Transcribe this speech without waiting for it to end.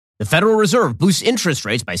The Federal Reserve boosts interest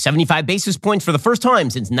rates by 75 basis points for the first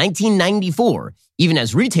time since 1994, even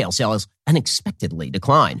as retail sales unexpectedly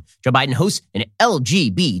decline. Joe Biden hosts an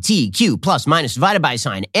LGBTQ plus minus divided by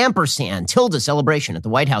sign ampersand tilde celebration at the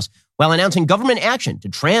White House while announcing government action to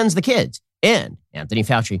trans the kids. And Anthony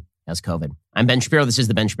Fauci has COVID. I'm Ben Shapiro. This is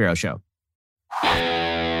The Ben Shapiro Show.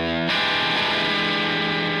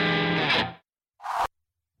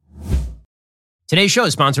 Today's show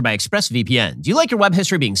is sponsored by ExpressVPN. Do you like your web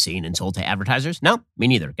history being seen and sold to advertisers? No, me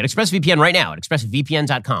neither. Get ExpressVPN right now at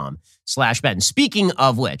expressvpn.com/Ben. Speaking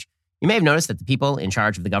of which, you may have noticed that the people in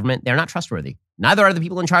charge of the government, they're not trustworthy. Neither are the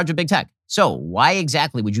people in charge of big tech. So why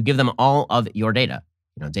exactly would you give them all of your data?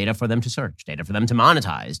 Data for them to search, data for them to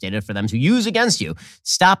monetize, data for them to use against you.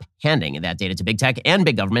 Stop handing that data to big tech and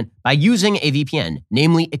big government by using a VPN,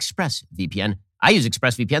 namely ExpressVPN. I use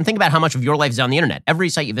ExpressVPN. Think about how much of your life is on the internet. Every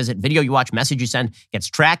site you visit, video you watch, message you send gets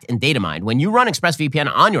tracked and data mined. When you run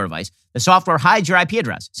ExpressVPN on your device, the software hides your IP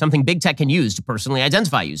address, something big tech can use to personally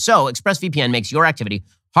identify you. So ExpressVPN makes your activity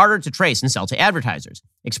harder to trace and sell to advertisers.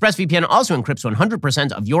 ExpressVPN also encrypts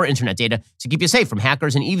 100% of your internet data to keep you safe from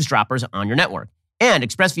hackers and eavesdroppers on your network. And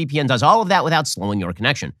ExpressVPN does all of that without slowing your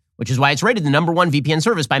connection, which is why it's rated the #1 VPN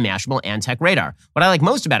service by Mashable and TechRadar. What I like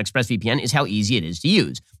most about ExpressVPN is how easy it is to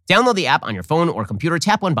use. Download the app on your phone or computer,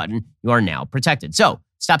 tap one button, you are now protected. So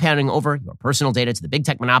stop handing over your personal data to the big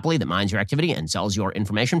tech monopoly that mines your activity and sells your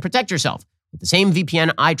information. Protect yourself with the same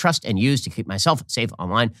VPN I trust and use to keep myself safe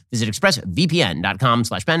online. Visit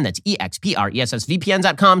expressvpn.com/Ben. That's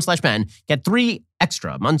EXPRESSVPN.com/Ben. Get 3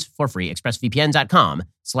 extra months for free.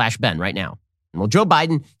 expressvpn.com/Ben right now. Well, Joe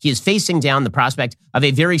Biden, he is facing down the prospect of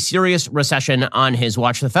a very serious recession on his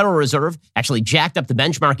watch. The Federal Reserve actually jacked up the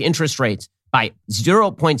benchmark interest rates by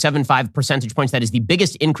 0.75 percentage points. That is the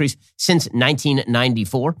biggest increase since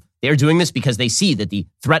 1994. They are doing this because they see that the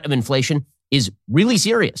threat of inflation is really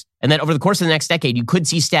serious and that over the course of the next decade, you could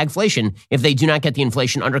see stagflation if they do not get the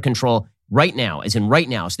inflation under control right now, as in right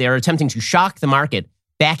now. So they are attempting to shock the market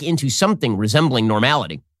back into something resembling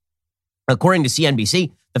normality. According to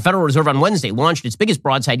CNBC, the Federal Reserve on Wednesday launched its biggest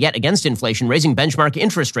broadside yet against inflation, raising benchmark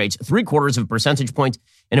interest rates 0.75 of a percentage point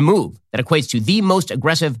in a move that equates to the most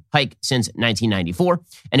aggressive hike since 1994.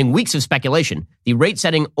 And in weeks of speculation, the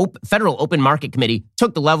rate-setting Federal Open Market Committee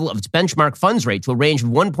took the level of its benchmark funds rate to a range of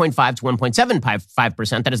 1.5 to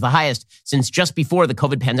 1.75%. That is the highest since just before the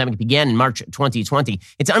COVID pandemic began in March 2020.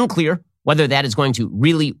 It's unclear whether that is going to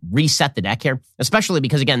really reset the deck here, especially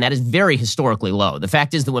because, again, that is very historically low. The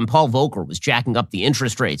fact is that when Paul Volcker was jacking up the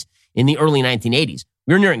interest rates in the early 1980s,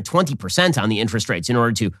 we were nearing 20% on the interest rates in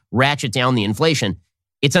order to ratchet down the inflation.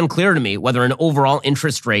 It's unclear to me whether an overall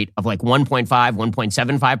interest rate of like 1.5,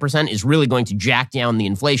 1.75% is really going to jack down the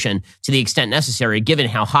inflation to the extent necessary, given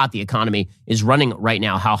how hot the economy is running right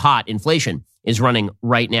now, how hot inflation is running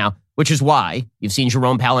right now, which is why you've seen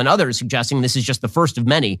Jerome Powell and others suggesting this is just the first of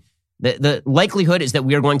many. The likelihood is that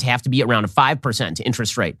we are going to have to be around a 5%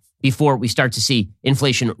 interest rate before we start to see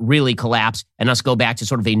inflation really collapse and us go back to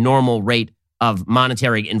sort of a normal rate of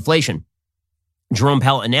monetary inflation. Jerome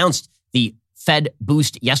Powell announced the Fed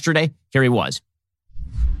boost yesterday. Here he was.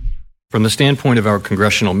 From the standpoint of our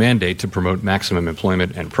congressional mandate to promote maximum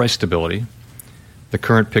employment and price stability, the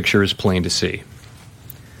current picture is plain to see.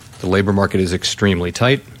 The labor market is extremely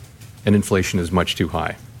tight and inflation is much too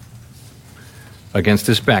high. Against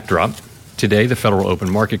this backdrop, today the Federal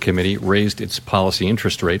Open Market Committee raised its policy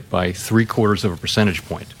interest rate by 0.75 of a percentage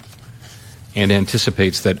point and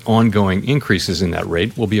anticipates that ongoing increases in that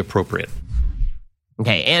rate will be appropriate.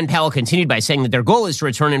 Okay, and Powell continued by saying that their goal is to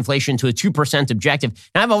return inflation to a 2% objective.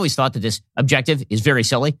 Now, I've always thought that this objective is very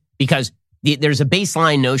silly because there's a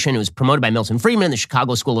baseline notion, it was promoted by Milton Friedman in the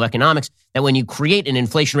Chicago School of Economics, that when you create an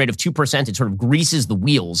inflation rate of 2%, it sort of greases the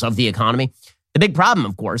wheels of the economy. The big problem,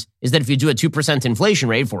 of course, is that if you do a 2% inflation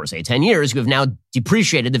rate for, say, 10 years, you have now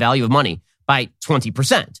depreciated the value of money by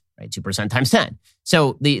 20%, right? 2% times 10.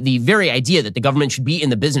 So the very idea that the government should be in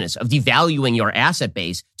the business of devaluing your asset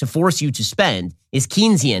base to force you to spend is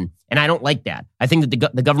Keynesian, and I don't like that. I think that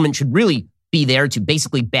the government should really be there to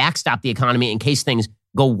basically backstop the economy in case things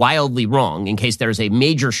go wildly wrong, in case there's a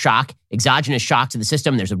major shock, exogenous shock to the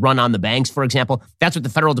system. There's a run on the banks, for example. That's what the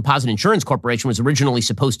Federal Deposit Insurance Corporation was originally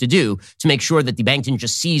supposed to do, to make sure that the bank didn't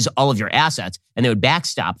just seize all of your assets and they would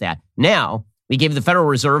backstop that. Now, we gave the Federal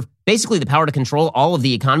Reserve basically the power to control all of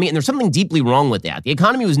the economy, and there's something deeply wrong with that. The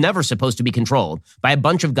economy was never supposed to be controlled by a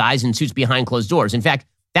bunch of guys in suits behind closed doors. In fact,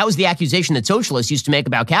 that was the accusation that socialists used to make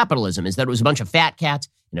about capitalism, is that it was a bunch of fat cats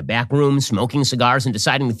in a back room smoking cigars and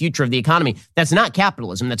deciding the future of the economy. That's not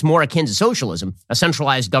capitalism. That's more akin to socialism, a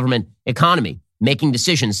centralized government economy, making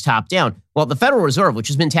decisions top down. Well, the Federal Reserve, which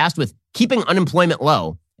has been tasked with keeping unemployment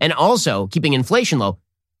low and also keeping inflation low,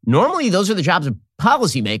 normally those are the jobs of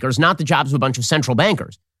policymakers, not the jobs of a bunch of central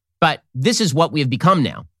bankers. But this is what we have become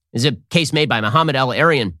now. Is a case made by Mohammed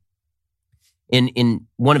El-Arian in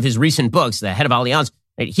one of his recent books, the head of Allianz.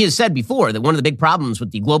 He has said before that one of the big problems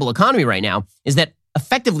with the global economy right now is that,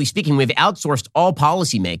 effectively speaking, we've outsourced all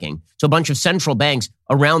policy making to a bunch of central banks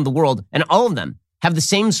around the world, and all of them have the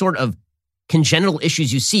same sort of congenital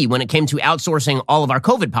issues you see when it came to outsourcing all of our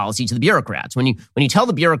COVID policy to the bureaucrats. When you tell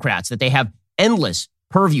the bureaucrats that they have endless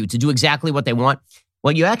purview to do exactly what they want,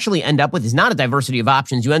 what you actually end up with is not a diversity of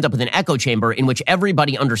options. You end up with an echo chamber in which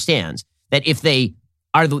everybody understands that if they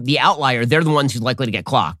are the outlier, they're the ones who's likely to get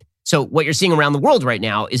clocked. So what you're seeing around the world right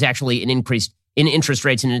now is actually an increase in interest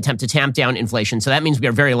rates in an attempt to tamp down inflation. So that means we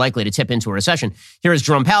are very likely to tip into a recession. Here is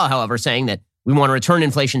Jerome Powell, however, saying that we want to return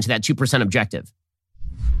inflation to that 2% objective.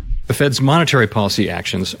 The Fed's monetary policy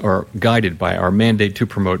actions are guided by our mandate to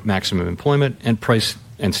promote maximum employment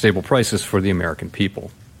and stable prices for the American people.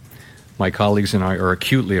 My colleagues and I are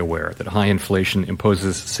acutely aware that high inflation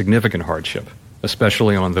imposes significant hardship,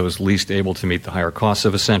 especially on those least able to meet the higher costs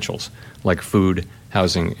of essentials like food,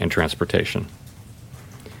 housing, and transportation.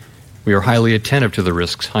 We are highly attentive to the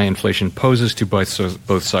risks high inflation poses to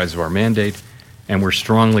both sides of our mandate, and we're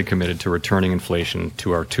strongly committed to returning inflation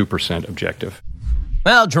to our 2% objective.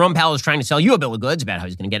 Well, Jerome Powell is trying to sell you a bill of goods about how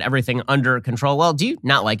he's going to get everything under control. Well, do you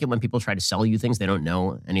not like it when people try to sell you things they don't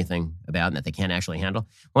know anything about and that they can't actually handle?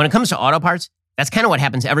 When it comes to auto parts, that's kind of what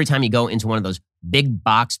happens every time you go into one of those big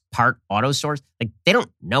box part auto stores. Like, they don't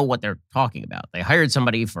know what they're talking about. They hired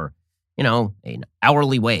somebody for, an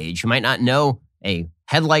hourly wage who might not know a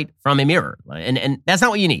headlight from a mirror. And that's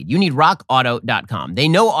not what you need. You need rockauto.com. They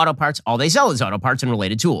know auto parts. All they sell is auto parts and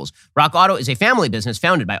related tools. Rock Auto is a family business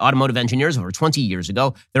founded by automotive engineers over 20 years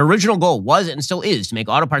ago. Their original goal was and still is to make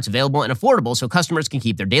auto parts available and affordable so customers can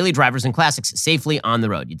keep their daily drivers and classics safely on the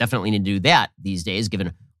road. You definitely need to do that these days,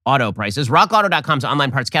 given auto prices. RockAuto.com's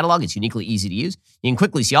online parts catalog is uniquely easy to use. You can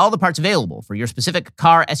quickly see all the parts available for your specific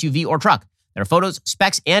car, SUV, or truck. There are photos,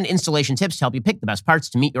 specs, and installation tips to help you pick the best parts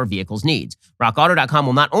to meet your vehicle's needs. RockAuto.com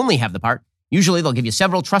will not only have the part, usually they'll give you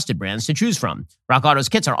several trusted brands to choose from. Rock Auto's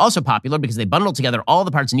kits are also popular because they bundle together all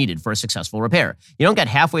the parts needed for a successful repair. You don't get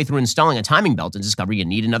halfway through installing a timing belt and discover you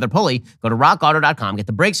need another pulley. Go to RockAuto.com, get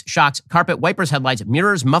the brakes, shocks, carpet, wipers, headlights,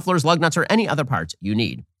 mirrors, mufflers, lug nuts, or any other parts you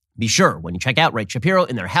need. Be sure, when you check out, write Shapiro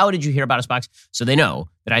in their How Did You Hear About Us box so they know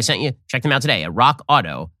that I sent you. Check them out today at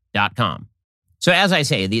rockauto.com. So as I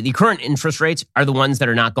say, the current interest rates are the ones that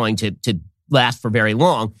are not going to last for very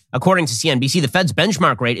long. According to CNBC, the Fed's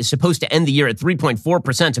benchmark rate is supposed to end the year at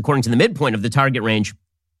 3.4%, according to the midpoint of the target range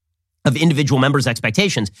of individual members'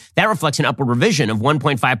 expectations. That reflects an upward revision of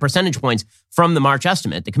 1.5 percentage points from the March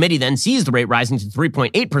estimate. The committee then sees the rate rising to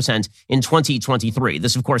 3.8% in 2023.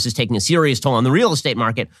 This, of course, is taking a serious toll on the real estate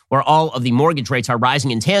market, where all of the mortgage rates are rising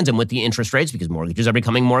in tandem with the interest rates because mortgages are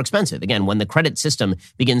becoming more expensive. Again, when the credit system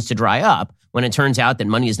begins to dry up, when it turns out that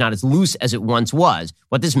money is not as loose as it once was,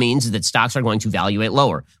 what this means is that stocks are going to valuate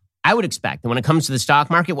lower. I would expect that when it comes to the stock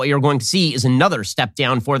market, what you're going to see is another step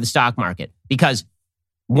down for the stock market, because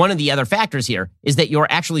one of the other factors here is that you're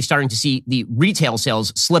actually starting to see the retail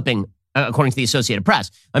sales slipping, according to the Associated Press.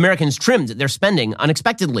 Americans trimmed their spending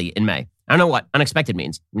unexpectedly in May. I don't know what unexpected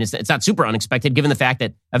means. I mean, it's not super unexpected, given the fact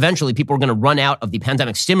that eventually people are going to run out of the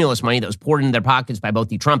pandemic stimulus money that was poured into their pockets by both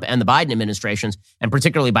the Trump and the Biden administrations, and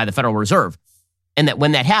particularly by the Federal Reserve. And that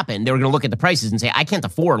when that happened, they were going to look at the prices and say, I can't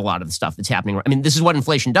afford a lot of the stuff that's happening. I mean, this is what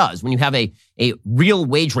inflation does. When you have a real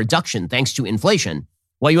wage reduction thanks to inflation,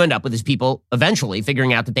 what you end up with is people eventually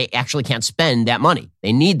figuring out that they actually can't spend that money.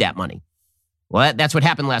 They need that money. Well, that's what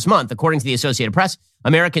happened last month. According to the Associated Press,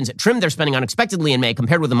 Americans trimmed their spending unexpectedly in May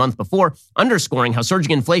compared with the month before, underscoring how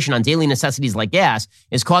surging inflation on daily necessities like gas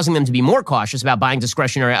is causing them to be more cautious about buying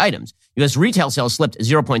discretionary items. U.S. retail sales slipped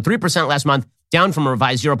 0.3% last month, down from a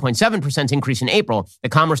revised 0.7% increase in April, the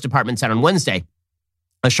Commerce Department said on Wednesday.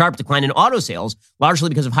 A sharp decline in auto sales, largely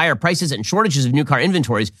because of higher prices and shortages of new car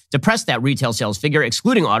inventories, depressed that retail sales figure.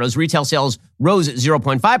 Excluding autos, retail sales rose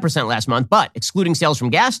 0.5% last month, but excluding sales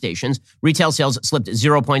from gas stations, retail sales slipped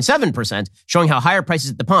 0.7%, showing how higher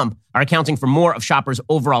prices at the pump are accounting for more of shoppers'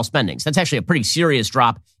 overall spending. So that's actually a pretty serious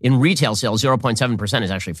drop in retail sales. 0.7%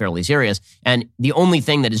 is actually fairly serious. And the only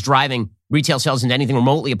thing that is driving retail sales into anything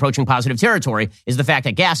remotely approaching positive territory is the fact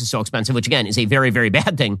that gas is so expensive, which again is a very, very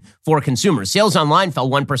bad thing for consumers. Sales online fell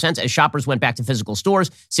 1% as shoppers went back to physical stores.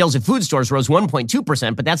 Sales at food stores rose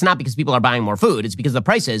 1.2%, but that's not because people are buying more food. It's because the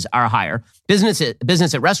prices are higher. Business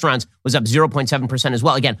at restaurants was up 0.7% as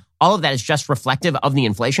well. Again, all of that is just reflective of the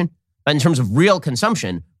inflation. But in terms of real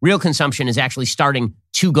consumption is actually starting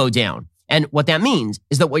to go down. And what that means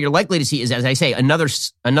is that what you're likely to see is, as I say, another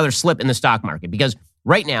slip in the stock market, because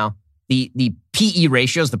right now the PE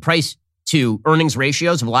ratios, the price to earnings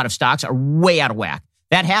ratios of a lot of stocks are way out of whack.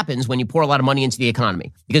 That happens when you pour a lot of money into the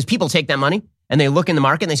economy, because people take that money and they look in the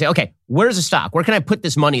market and they say, okay, where's a stock? Where can I put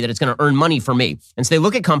this money that it's going to earn money for me? And so they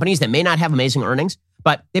look at companies that may not have amazing earnings,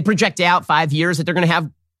 but they project out 5 years that they're going to have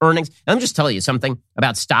earnings. And I'm just telling you something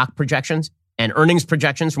about stock projections and earnings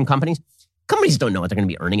projections from companies. Companies don't know what they're going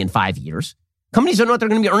to be earning in 5 years. Companies don't know what they're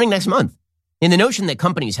going to be earning next month. And the notion that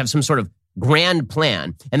companies have some sort of grand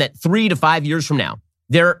plan and that 3 to 5 years from now,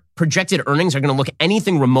 their projected earnings are going to look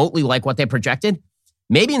anything remotely like what they projected,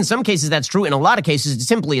 maybe in some cases that's true. In a lot of cases, it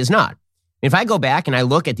simply is not. If I go back and I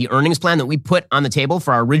look at the earnings plan that we put on the table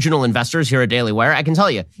for our original investors here at Daily Wire, I can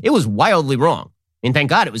tell you it was wildly wrong. And thank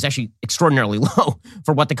God it was actually extraordinarily low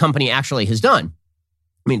for what the company actually has done.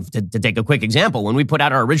 I mean, to take a quick example, when we put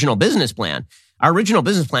out our original business plan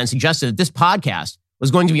suggested that this podcast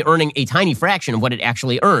was going to be earning a tiny fraction of what it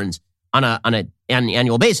actually earns on an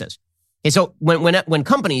annual basis. Okay, so when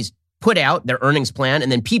companies put out their earnings plan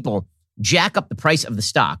and then people jack up the price of the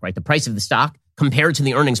stock, right? The price of the stock compared to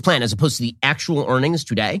the earnings plan as opposed to the actual earnings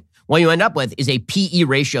today, what you end up with is a PE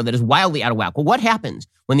ratio that is wildly out of whack. Well, what happens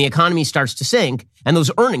when the economy starts to sink and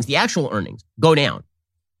those earnings, the actual earnings, go down?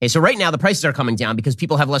 Okay, so right now the prices are coming down because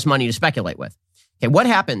people have less money to speculate with. Okay, what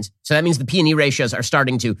happens? So that means the P&E ratios are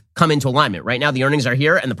starting to come into alignment. Right now the earnings are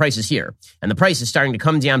here and the price is here. And the price is starting to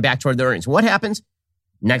come down back toward the earnings. What happens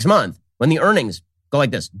next month when the earnings go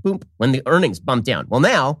like this? Boom, when the earnings bump down. Well,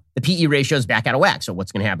 now the PE ratio is back out of whack. So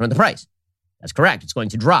what's going to happen with the price? That's correct. It's going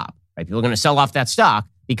to drop. Right? People are going to sell off that stock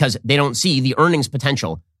because they don't see the earnings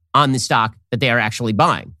potential on the stock that they are actually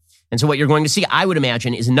buying. And so what you're going to see, I would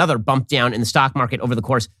imagine, is another bump down in the stock market over the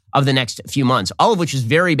course of the next few months, all of which is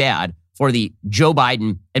very bad for the Joe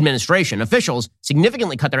Biden administration. Officials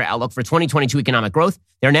significantly cut their outlook for 2022 economic growth.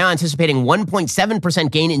 They're now anticipating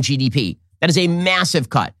 1.7% gain in GDP. That is a massive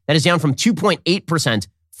cut. That is down from 2.8%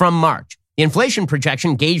 from March. The inflation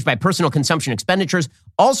projection gauged by personal consumption expenditures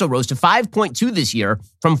also rose to 5.2% this year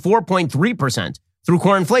from 4.3% through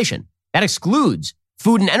core inflation. That excludes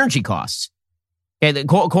food and energy costs. Okay, the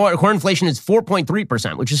core inflation is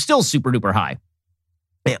 4.3%, which is still super duper high.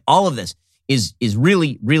 All of this is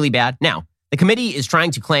really, really bad. Now, the committee is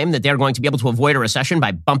trying to claim that they're going to be able to avoid a recession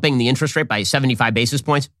by bumping the interest rate by 75 basis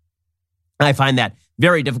points. I find that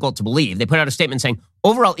very difficult to believe. They put out a statement saying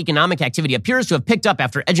overall economic activity appears to have picked up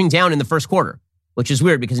after edging down in the first quarter, which is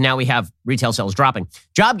weird because now we have retail sales dropping.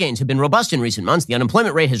 Job gains have been robust in recent months. The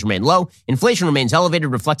unemployment rate has remained low. Inflation remains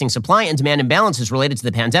elevated, reflecting supply and demand imbalances related to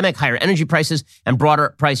the pandemic, higher energy prices, and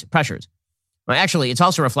broader price pressures. Well, actually, it's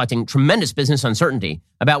also reflecting tremendous business uncertainty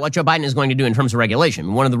about what Joe Biden is going to do in terms of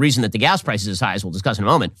regulation. One of the reasons that the gas price is as high, as we'll discuss in a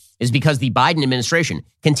moment, is because the Biden administration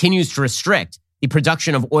continues to restrict the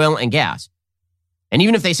production of oil and gas. And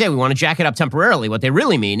even if they say we want to jack it up temporarily, what they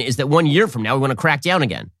really mean is that 1 year from now, we want to crack down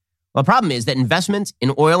again. Well, the problem is that investment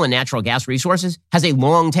in oil and natural gas resources has a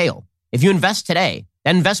long tail. If you invest today,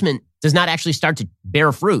 that investment does not actually start to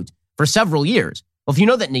bear fruit for several years. Well, if you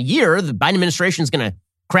know that in a year, the Biden administration is going to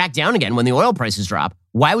crack down again when the oil prices drop,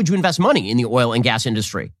 why would you invest money in the oil and gas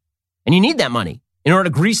industry? And you need that money in order to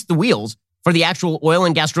grease the wheels for the actual oil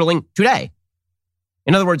and gas drilling today.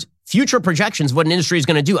 In other words, future projections of what an industry is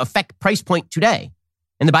going to do affect price point today.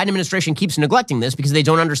 And the Biden administration keeps neglecting this because they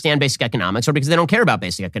don't understand basic economics or because they don't care about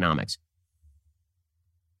basic economics.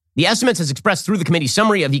 The estimates as expressed through the committee's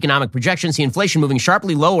summary of economic projections see inflation moving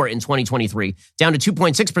sharply lower in 2023, down to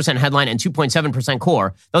 2.6% headline and 2.7%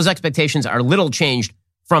 core. Those expectations are little changed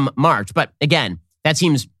from March. But again, that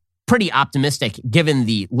seems pretty optimistic given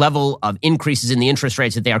the level of increases in the interest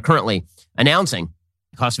rates that they are currently announcing.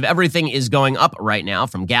 The cost of everything is going up right now,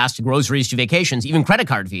 from gas to groceries to vacations. Even credit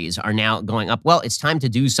card fees are now going up. Well, it's time to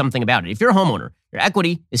do something about it. If you're a homeowner, your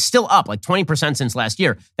equity is still up like 20% since last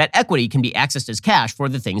year. That equity can be accessed as cash for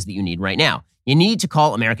the things that you need right now. You need to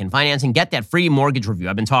call American Finance and get that free mortgage review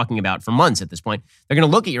I've been talking about for months at this point. They're going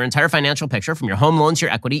to look at your entire financial picture, from your home loans,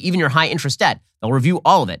 your equity, even your high interest debt. They'll review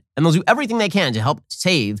all of it, and they'll do everything they can to help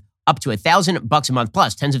save up to $1,000 a month,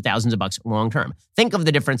 plus tens of thousands of bucks long term. Think of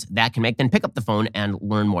the difference that can make. Then pick up the phone and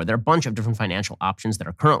learn more. There are a bunch of different financial options that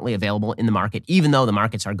are currently available in the market, even though the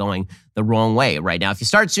markets are going the wrong way right now. If you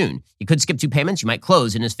start soon, you could skip 2 payments. You might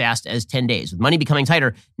close in as fast as 10 days. With money becoming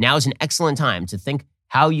tighter, now is an excellent time to think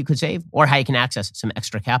how you could save or how you can access some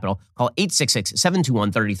extra capital, call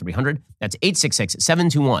 866-721-3300. That's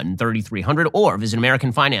 866-721-3300 or visit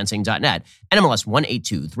AmericanFinancing.net, NMLS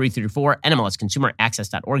 182334,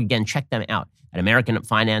 NMLSConsumerAccess.org. Again, check them out at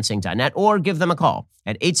AmericanFinancing.net or give them a call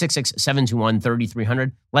at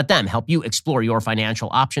 866-721-3300. Let them help you explore your financial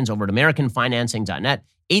options over at AmericanFinancing.net,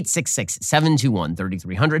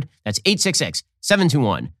 866-721-3300. That's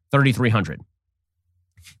 866-721-3300.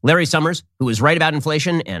 Larry Summers, who is right about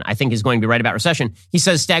inflation and I think is going to be right about recession, he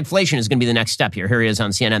says stagflation is going to be the next step here. Here he is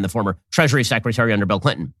on CNN, the former Treasury Secretary under Bill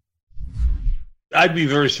Clinton. I'd be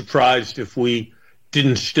very surprised if we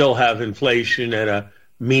didn't still have inflation at a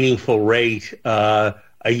meaningful rate a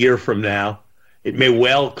year from now. It may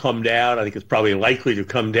well come down. I think it's probably likely to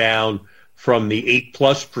come down from the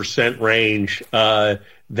 8+% range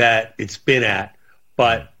that it's been at.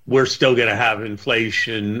 But we're still going to have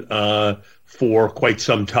inflation for quite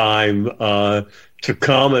some time to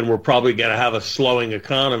come, and we're probably going to have a slowing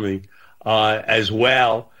economy as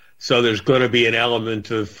well. So there's going to be an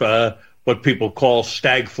element of what people call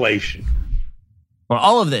stagflation. Well,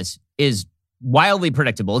 all of this is wildly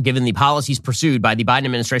predictable given the policies pursued by the Biden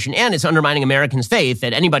administration, and it's undermining Americans' faith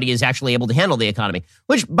that anybody is actually able to handle the economy,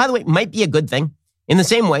 which, by the way, might be a good thing. In the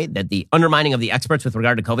same way that the undermining of the experts with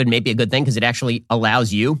regard to COVID may be a good thing because it actually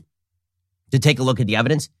allows you to take a look at the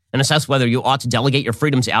evidence and assess whether you ought to delegate your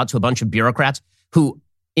freedoms out to a bunch of bureaucrats who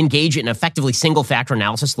engage in effectively single-factor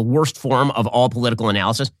analysis, the worst form of all political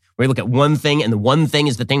analysis, where you look at one thing and the one thing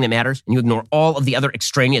is the thing that matters, and you ignore all of the other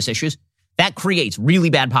extraneous issues. That creates really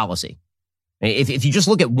bad policy. If you just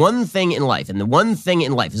look at one thing in life, and the one thing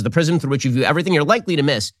in life is the prism through which you view everything, you're likely to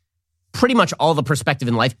miss pretty much all the perspective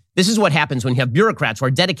in life. This is what happens when you have bureaucrats who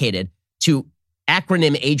are dedicated to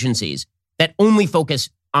acronym agencies that only focus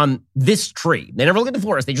on this tree. They never look at the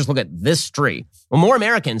forest. They just look at this tree. Well, more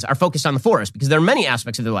Americans are focused on the forest because there are many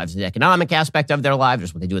aspects of their lives. There's the economic aspect of their lives.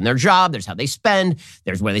 There's what they do in their job. There's how they spend.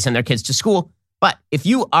 There's where they send their kids to school. But if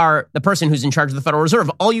you are the person who's in charge of the Federal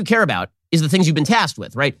Reserve, all you care about is the things you've been tasked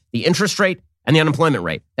with, right? The interest rate and the unemployment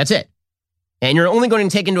rate. That's it. And you're only going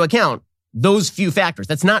to take into account those few factors.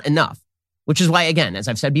 That's not enough, which is why, again, as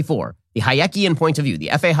I've said before, the Hayekian point of view,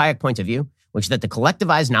 the F.A. Hayek point of view, which is that the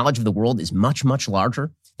collectivized knowledge of the world is much, much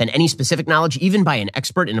larger than any specific knowledge, even by an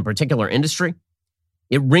expert in a particular industry,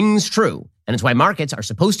 it rings true. And it's why markets are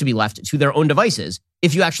supposed to be left to their own devices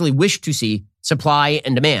if you actually wish to see supply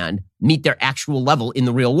and demand meet their actual level in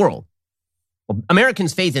the real world. Well,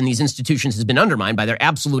 Americans' faith in these institutions has been undermined by their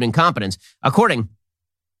absolute incompetence. According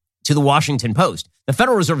to the Washington Post, the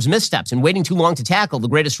Federal Reserve's missteps in waiting too long to tackle the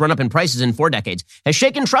greatest run-up in prices in 4 decades has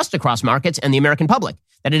shaken trust across markets and the American public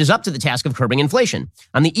that it is up to the task of curbing inflation.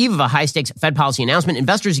 On the eve of a high-stakes Fed policy announcement,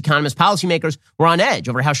 investors, economists, policymakers were on edge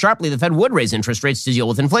over how sharply the Fed would raise interest rates to deal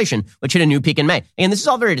with inflation, which hit a new peak in May. And this is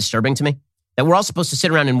all very disturbing to me, that we're all supposed to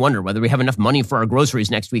sit around and wonder whether we have enough money for our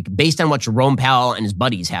groceries next week based on what Jerome Powell and his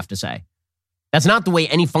buddies have to say. That's not the way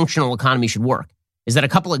any functional economy should work, is that a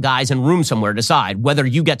couple of guys in a room somewhere decide whether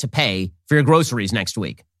you get to pay for your groceries next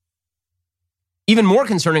week. Even more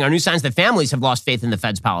concerning are new signs that families have lost faith in the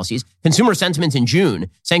Fed's policies. Consumer sentiment in June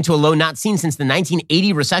sank to a low not seen since the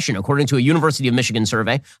 1980 recession, according to a University of Michigan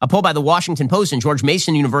survey. A poll by the Washington Post and George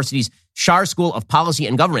Mason University's Schar School of Policy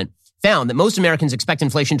and Government found that most Americans expect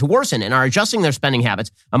inflation to worsen and are adjusting their spending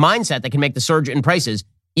habits, a mindset that can make the surge in prices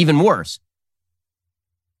even worse.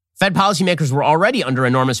 Fed policymakers were already under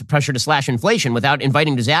enormous pressure to slash inflation without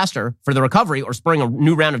inviting disaster for the recovery or spurring a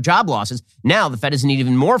new round of job losses. Now the Fed is in an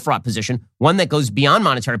even more fraught position, one that goes beyond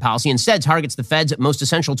monetary policy, instead targets the Fed's most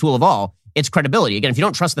essential tool of all, its credibility. Again, if you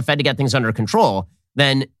don't trust the Fed to get things under control,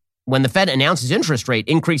 then when the Fed announces interest rate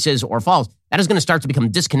increases or falls, that is going to start to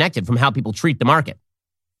become disconnected from how people treat the market.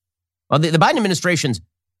 Well, the Biden administration's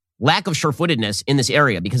lack of sure-footedness in this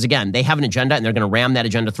area, because again, they have an agenda and they're going to ram that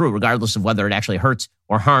agenda through regardless of whether it actually hurts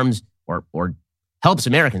or harms or helps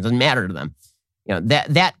Americans. It doesn't matter to them. You know,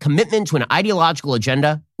 that commitment to an ideological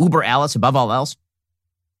agenda, uber alles above all else,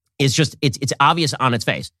 is just, it's obvious on its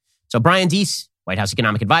face. So Brian Deese, White House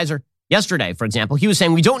economic advisor, yesterday, for example, he was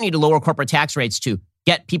saying we don't need to lower corporate tax rates to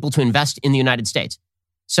get people to invest in the United States.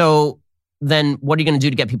 So then what are you going to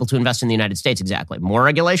do to get people to invest in the United States exactly? More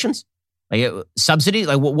regulations? Like subsidies?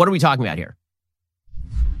 Like what are we talking about here?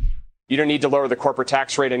 You don't need to lower the corporate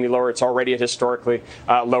tax rate any lower. It's already at historically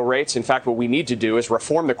low rates. In fact, what we need to do is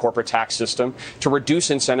reform the corporate tax system to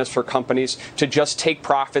reduce incentives for companies to just take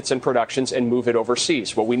profits and productions and move it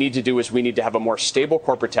overseas. What we need to do is we need to have a more stable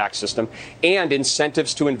corporate tax system and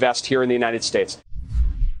incentives to invest here in the United States.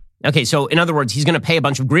 Okay, so in other words, he's going to pay a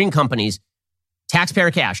bunch of green companies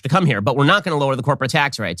taxpayer cash to come here, but we're not going to lower the corporate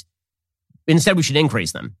tax rates. instead we should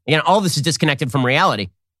increase them. Again, all this is disconnected from reality.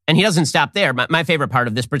 And he doesn't stop there. My favorite part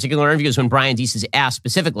of this particular interview is when Brian Deese is asked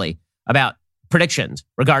specifically about predictions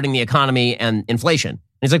regarding the economy and inflation. And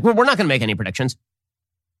he's like, well, we're not going to make any predictions.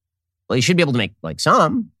 Well, you should be able to make like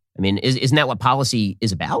some. I mean, isn't that what policy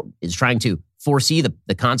is about? Is trying to foresee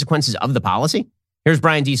the consequences of the policy? Here's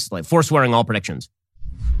Brian Deese like forswearing all predictions.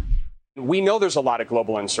 We know there's a lot of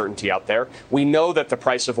global uncertainty out there. We know that the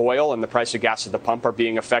price of oil and the price of gas at the pump are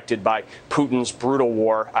being affected by Putin's brutal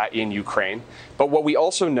war in Ukraine. But what we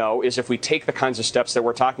also know is if we take the kinds of steps that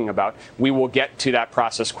we're talking about, we will get to that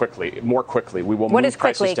process more quickly. We will What move is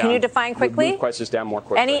quickly? prices down. Can you define quickly? We'll move prices down more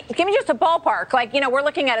quickly. Give me just a ballpark. Like, we're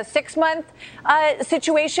looking at a 6-month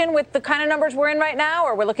situation with the kind of numbers we're in right now,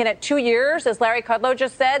 or we're looking at 2 years, as Larry Kudlow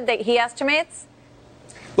just said, that he estimates?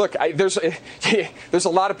 Look, there's a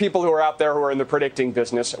lot of people who are out there who are in the predicting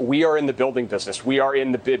business. We are in the building business. We are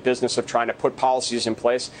in the business of trying to put policies in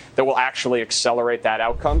place that will actually accelerate that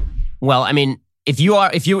outcome. Well, I mean, if you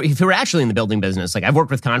were actually in the building business, like I've worked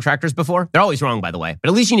with contractors before, they're always wrong, by the way. But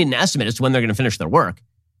at least you need an estimate as to when they're going to finish their work.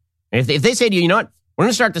 And if they say to you, you know what, we're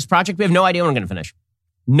going to start this project, we have no idea when we're going to finish.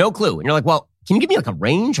 No clue. And you're like, well, can you give me like a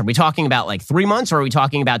range? Are we talking about like 3 months or are we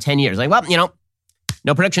talking about 10 years? Like, well,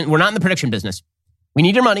 no prediction. We're not in the prediction business. We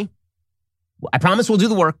need your money. I promise we'll do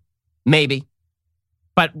the work. Maybe.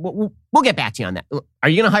 But we'll get back to you on that. Are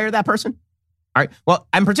you going to hire that person? All right. Well,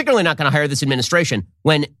 I'm particularly not going to hire this administration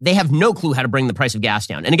when they have no clue how to bring the price of gas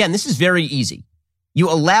down. And again, this is very easy. You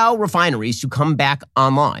allow refineries to come back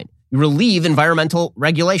online. You relieve environmental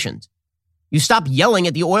regulations. You stop yelling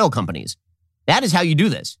at the oil companies. That is how you do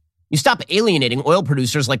this. You stop alienating oil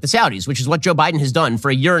producers like the Saudis, which is what Joe Biden has done for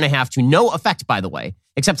a year and a half to no effect, by the way,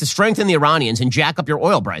 except to strengthen the Iranians and jack up your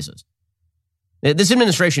oil prices. This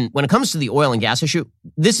administration, when it comes to the oil and gas issue,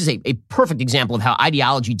 this is a perfect example of how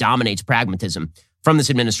ideology dominates pragmatism from this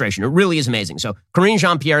administration. It really is amazing. So Karine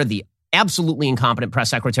Jean-Pierre, the absolutely incompetent press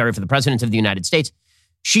secretary for the president of the United States,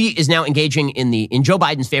 she is now engaging in Joe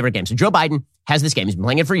Biden's favorite game. So Joe Biden has this game. He's been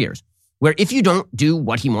playing it for years, where if you don't do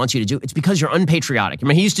what he wants you to do, it's because you're unpatriotic. I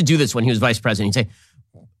mean, he used to do this when he was vice president. He'd say,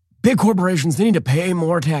 big corporations, they need to pay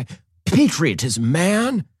more tax. Patriotism,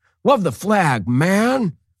 man. Love the flag,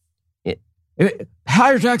 man.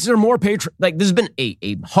 Higher taxes are more patriot. Like, this has been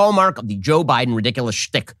a hallmark of the Joe Biden ridiculous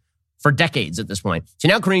shtick for decades at this point. So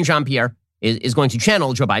now Karine Jean-Pierre is going to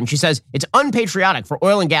channel Joe Biden. She says it's unpatriotic for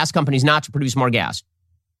oil and gas companies not to produce more gas.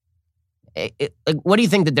 What do you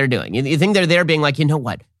think that they're doing? You think they're there being like, you know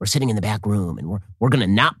what? We're sitting in the back room and we're going to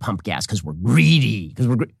not pump gas because we're greedy.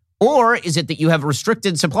 Or is it that you have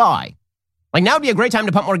restricted supply? Like, now would be a great time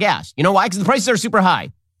to pump more gas. You know why? Because the prices are super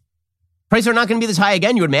high. Prices are not going to be this high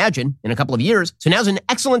again, you would imagine, in a couple of years. So now's an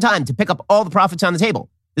excellent time to pick up all the profits on the table.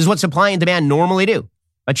 This is what supply and demand normally do.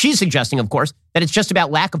 But she's suggesting, of course, that it's just about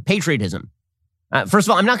lack of patriotism. First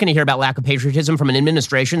of all, I'm not going to hear about lack of patriotism from an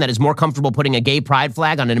administration that is more comfortable putting a gay pride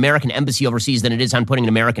flag on an American embassy overseas than it is on putting an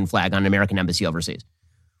American flag on an American embassy overseas.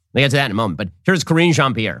 We'll get to that in a moment. But here's Karine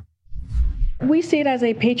Jean-Pierre. We see it as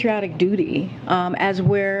a patriotic duty, as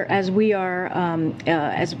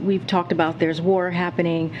we've talked about. There's war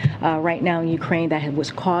happening right now in Ukraine that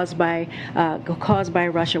was caused by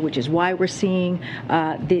Russia, which is why we're seeing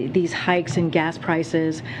these hikes in gas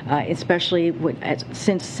prices, especially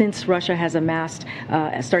since Russia has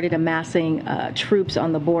started amassing troops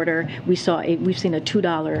on the border. We've seen a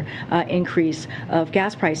 $2 increase of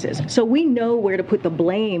gas prices. So we know where to put the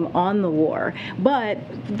blame on the war, but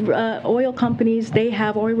oil companies, they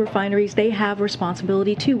have oil refineries, they have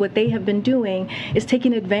responsibility too. What they have been doing is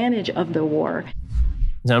taking advantage of the war.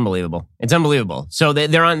 It's unbelievable. It's unbelievable. So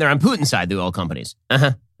they're on Putin's side, the oil companies.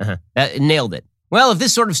 Nailed it. Well, if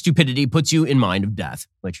this sort of stupidity puts you in mind of death,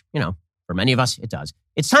 which, for many of us, it does,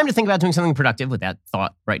 it's time to think about doing something productive with that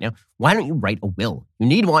thought right now. Why don't you write a will? You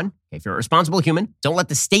need one. If you're a responsible human, don't let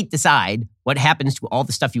the state decide what happens to all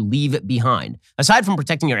the stuff you leave behind. Aside from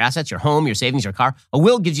protecting your assets, your home, your savings, your car, a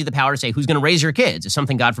will gives you the power to say who's going to raise your kids if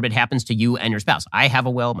something, God forbid, happens to you and your spouse. I have a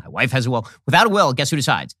will. My wife has a will. Without a will, guess who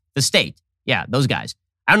decides? The state. Yeah, those guys.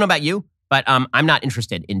 I don't know about you, but I'm not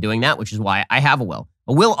interested in doing that, which is why I have a will.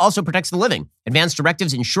 A will also protects the living. Advanced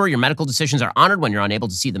directives ensure your medical decisions are honored when you're unable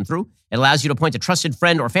to see them through. It allows you to appoint a trusted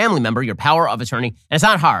friend or family member, your power of attorney, and it's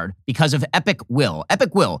not hard because of Epic Will.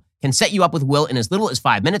 Epic Will can set you up with will in as little as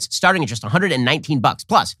 5 minutes, starting at just $119.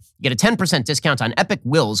 Plus, you get a 10% discount on Epic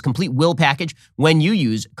Will's complete will package when you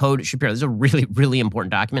use code Shapiro. This is a really, really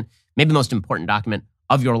important document, maybe the most important document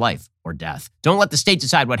of your life or death. Don't let the state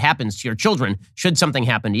decide what happens to your children should something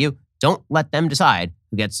happen to you. Don't let them decide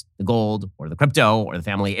who gets the gold or the crypto or the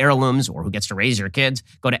family heirlooms or who gets to raise your kids.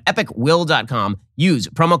 Go to epicwill.com. Use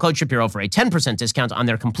promo code Shapiro for a 10% discount on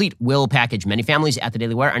their complete will package. Many families at the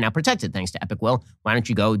Daily Wire are now protected thanks to Epic Will. Why don't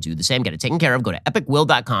you go do the same? Get it taken care of. Go to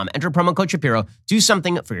epicwill.com. Enter promo code Shapiro. Do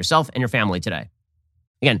something for yourself and your family today.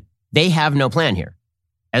 Again, they have no plan here,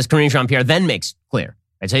 as Karine Jean-Pierre then makes clear.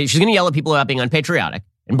 Right? So she's going to yell at people about being unpatriotic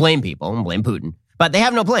and blame people and blame Putin, but they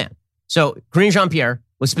have no plan. So Karine Jean-Pierre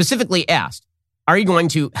was specifically asked, are you going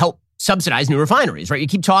to help subsidize new refineries, right? You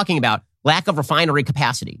keep talking about lack of refinery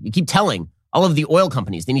capacity. You keep telling all of the oil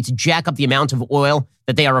companies they need to jack up the amount of oil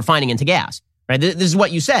that they are refining into gas, right? This is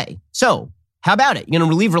what you say. So how about it? You're going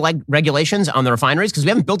to relieve regulations on the refineries? Because we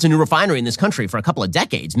haven't built a new refinery in this country for a couple of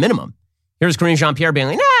decades minimum. Here's Karine Jean-Pierre being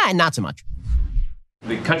like, nah, not so much.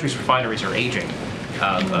 The country's refineries are aging.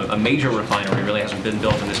 A major refinery really hasn't been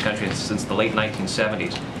built in this country since the late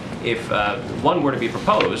 1970s. If one were to be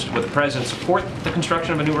proposed, would the president support the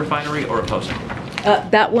construction of a new refinery or oppose it?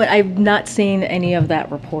 That one, I've not seen any of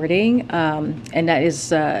that reporting, and that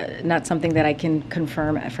is not something that I can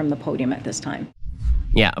confirm from the podium at this time.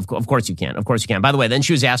 Yeah, of course you can. Of course you can. By the way, then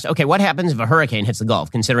she was asked, okay, what happens if a hurricane hits the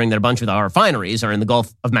Gulf, considering that a bunch of our refineries are in the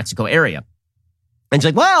Gulf of Mexico area? And she's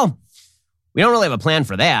like, well, we don't really have a plan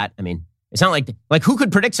for that. I mean, it's not like who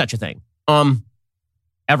could predict such a thing?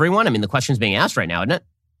 Everyone. I mean, the question's being asked right now, isn't it?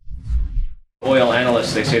 Oil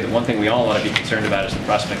analysts, they say that one thing we all want to be concerned about is the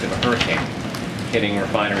prospect of a hurricane hitting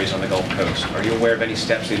refineries on the Gulf Coast. Are you aware of any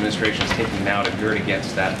steps the administration is taking now to gird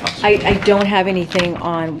against that possibility? I don't have anything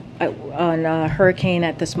on hurricane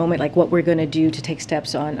at this moment, like what we're going to do to take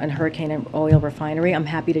steps on hurricane and oil refinery. I'm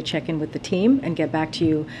happy to check in with the team and get back to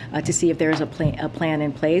you to see if there is a plan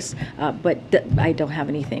in place, but I don't have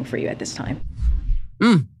anything for you at this time.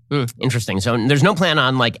 Interesting. So there's no plan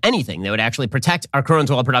on anything that would actually protect our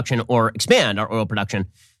current oil production or expand our oil production.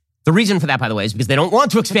 The reason for that, by the way, is because they don't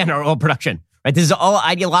want to expand our oil production. Right? This is all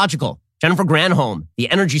ideological. Jennifer Granholm,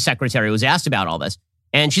 the energy secretary, was asked about all this,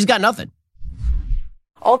 and she's got nothing.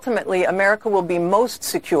 Ultimately, America will be most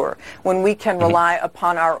secure when we can rely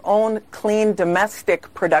upon our own clean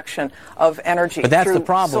domestic production of energy. But that's the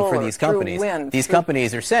problem for these companies. These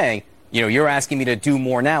companies are saying, you're asking me to do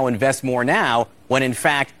more now, invest more now, when in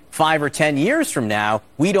fact, 5 or 10 years from now,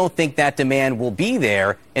 we don't think that demand will be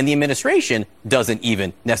there, and the administration doesn't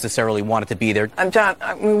even necessarily want it to be there. John,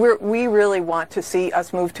 we really want to see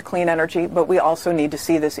us move to clean energy, but we also need to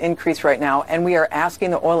see this increase right now, and we are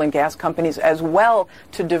asking the oil and gas companies as well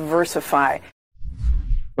to diversify.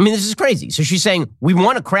 I mean, this is crazy. So she's saying, we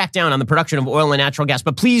want to crack down on the production of oil and natural gas,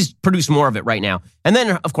 but please produce more of it right now. And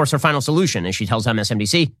then, of course, her final solution, as she tells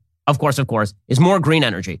MSNBC, of course, is more green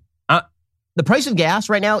energy. The price of gas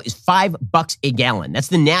right now is $5 a gallon. That's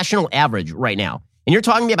the national average right now. And you're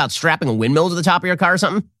talking to me about strapping a windmill to the top of your car or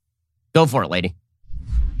something? Go for it, lady.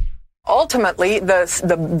 Ultimately,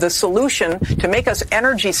 the solution to make us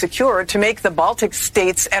energy secure, to make the Baltic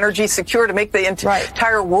states energy secure, to make the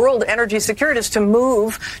entire world energy secure is to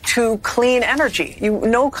move to clean energy.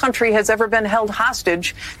 No country has ever been held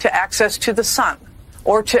hostage to access to the sun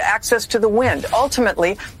or to access to the wind.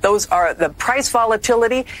 Ultimately, those are the price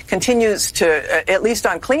volatility continues to, at least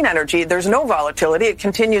on clean energy, there's no volatility. It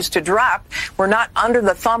continues to drop. We're not under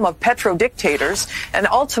the thumb of petro dictators. And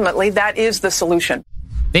ultimately, that is the solution.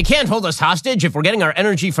 They can't hold us hostage if we're getting our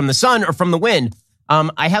energy from the sun or from the wind.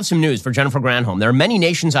 I have some news for Jennifer Granholm. There are many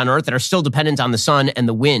nations on Earth that are still dependent on the sun and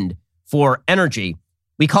the wind for energy.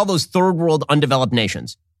 We call those third world undeveloped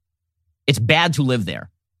nations. It's bad to live there.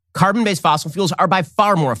 Carbon-based fossil fuels are by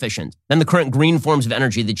far more efficient than the current green forms of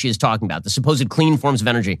energy that she is talking about, the supposed clean forms of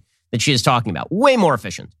energy that she is talking about. Way more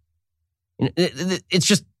efficient.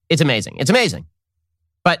 It's amazing. It's amazing.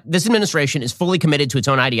 But this administration is fully committed to its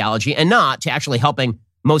own ideology and not to actually helping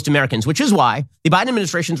most Americans, which is why the Biden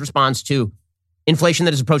administration's response to inflation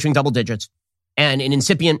that is approaching double digits and an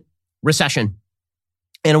incipient recession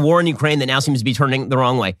and a war in Ukraine that now seems to be turning the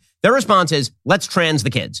wrong way, their response is, let's trans the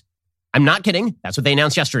kids. I'm not kidding. That's what they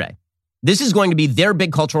announced yesterday. This is going to be their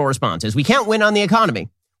big cultural response is we can't win on the economy.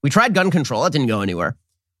 We tried gun control. It didn't go anywhere.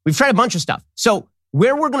 We've tried a bunch of stuff. So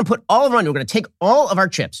where we're going to put all of our money, we're going to take all of our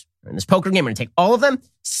chips in this poker game. We're going to take all of them,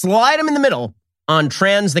 slide them in the middle on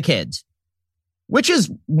trans the kids, which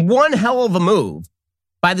is one hell of a move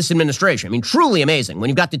by this administration. I mean, truly amazing. When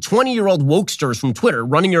you've got the 20-year-old wokesters from Twitter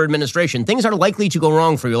running your administration, things are likely to go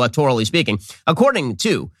wrong for you electorally speaking. According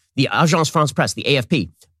to the Agence France Presse, the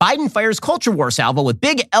AFP, Biden fires culture war salvo with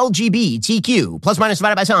big LGBTQ, plus minus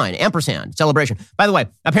divided by sign, ampersand, celebration. By the way,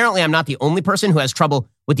 apparently I'm not the only person who has trouble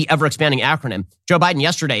with the ever-expanding acronym. Joe Biden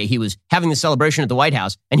yesterday, he was having the celebration at the White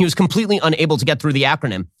House, and he was completely unable to get through the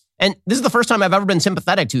acronym. And this is the first time I've ever been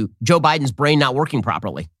sympathetic to Joe Biden's brain not working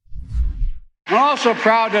properly. I'm also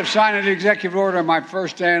proud to have signed an executive order on my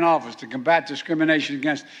first day in office to combat discrimination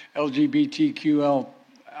against LGBTQI,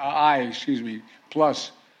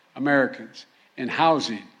 plus Americans in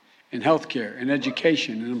housing, in healthcare, in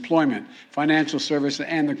education, in employment, financial services,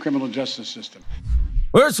 and the criminal justice system.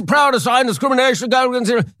 We're so proud to sign discrimination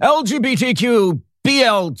against LGBTQ,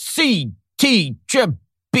 BLC, T, chip,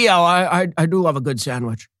 BL. I do love a good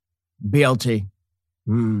sandwich. BLT.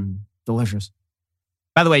 Delicious.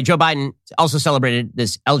 By the way, Joe Biden also celebrated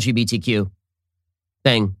this LGBTQ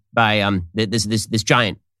thing by this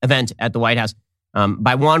giant event at the White House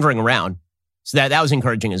by wandering around. So that was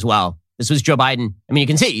encouraging as well. This was Joe Biden. I mean, you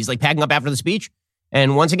can see he's like packing up after the speech.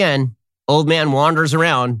 And once again, old man wanders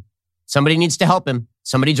around. Somebody needs to help him.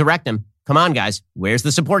 Somebody direct him. Come on, guys. Where's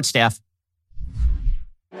the support staff?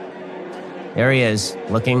 There he is,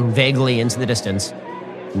 looking vaguely into the distance.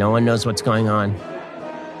 No one knows what's going on.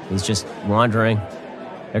 He's just wandering.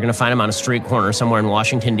 They're going to find him on a street corner somewhere in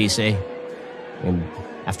Washington, D.C. And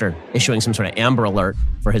after issuing some sort of Amber Alert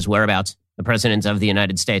for his whereabouts, the President of the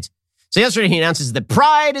United States. So yesterday he announces that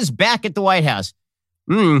pride is back at the White House.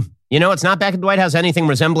 You know, it's not back at the White House anything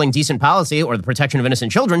resembling decent policy or the protection of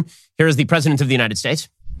innocent children. Here is the President of the United States.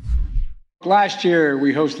 Last year,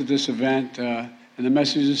 we hosted this event, and the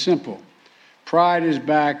message is simple. Pride is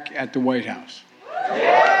back at the White House.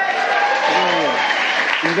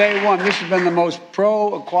 From day one, this has been the most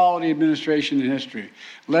pro-equality administration in history,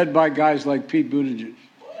 led by guys like Pete Buttigieg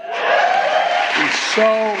and so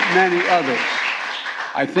many others.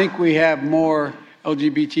 I think we have more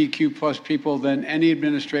LGBTQ plus people than any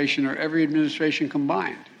administration or every administration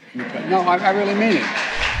combined. No, I really mean it.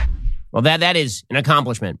 Well, that is an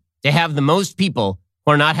accomplishment. To have the most people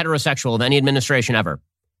who are not heterosexual of any administration ever.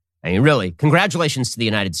 I mean, really, congratulations to the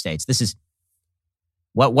United States. This is,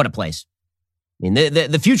 what a place. I mean,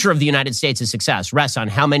 the future of the United States' success rests on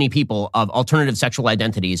how many people of alternative sexual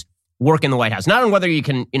identities work in the White House. Not on whether you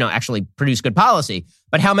can, actually produce good policy,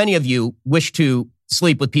 but how many of you wish to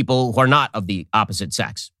sleep with people who are not of the opposite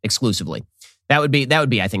sex exclusively. That would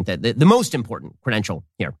be, I think, the most important credential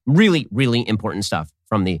here. Really, really important stuff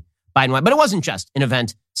from the Biden White. But it wasn't just an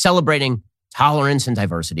event celebrating tolerance and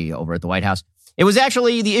diversity over at the White House. It was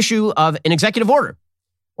actually the issue of an executive order,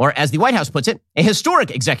 or as the White House puts it, a historic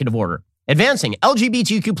executive order advancing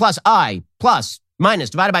LGBTQ plus I plus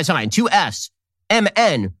minus divided by sign 2S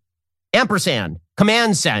MN ampersand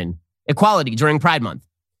command sign equality during Pride Month.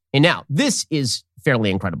 And now this is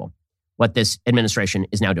fairly incredible what this administration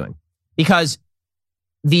is now doing, because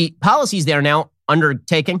the policies they are now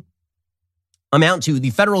undertaking amount to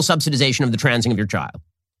the federal subsidization of the transing of your child.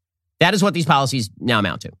 That is what these policies now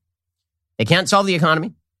amount to. They can't solve the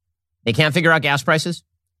economy. They can't figure out gas prices,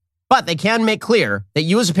 but they can make clear that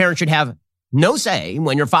you as a parent should have no say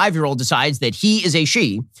when your 5-year-old decides that he is a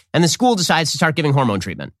she and the school decides to start giving hormone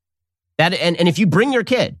treatment. And if you bring your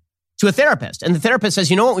kid to a therapist and the therapist says,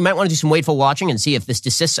 you know what, we might want to do some wakeful watching and see if this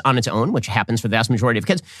desists on its own, which happens for the vast majority of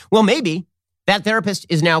kids. Well, maybe that therapist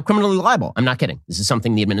is now criminally liable. I'm not kidding. This is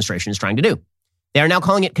something the administration is trying to do. They are now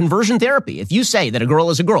calling it conversion therapy. If you say that a girl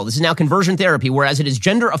is a girl, this is now conversion therapy, whereas it is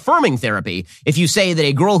gender affirming therapy if you say that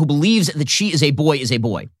a girl who believes that she is a boy is a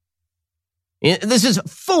boy. This is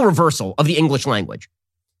full reversal of the English language.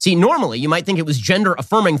 See, normally you might think it was gender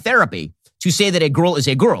affirming therapy to say that a girl is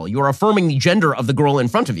a girl. You are affirming the gender of the girl in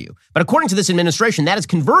front of you. But according to this administration, that is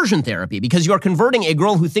conversion therapy because you are converting a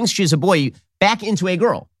girl who thinks she is a boy back into a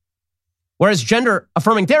girl. Whereas gender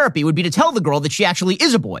affirming therapy would be to tell the girl that she actually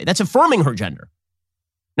is a boy. That's affirming her gender.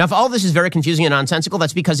 Now, if all this is very confusing and nonsensical,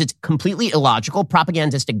 that's because it's completely illogical,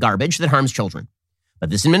 propagandistic garbage that harms children. But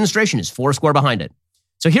this administration is foursquare behind it.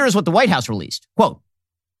 So here is what the White House released. Quote,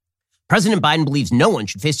 President Biden believes no one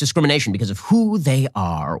should face discrimination because of who they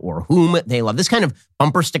are or whom they love. This kind of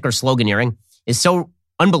bumper sticker sloganeering is so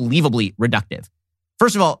unbelievably reductive.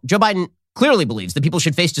 First of all, Joe Biden clearly believes that people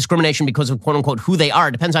should face discrimination because of quote unquote who they are.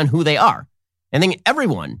 It depends on who they are. I think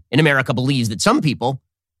everyone in America believes that some people,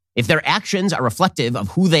 if their actions are reflective of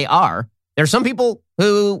who they are, there are some people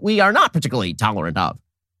who we are not particularly tolerant of.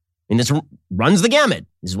 And this runs the gamut.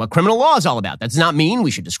 This is what criminal law is all about. That does not mean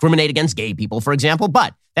we should discriminate against gay people, for example,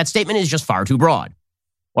 but that statement is just far too broad.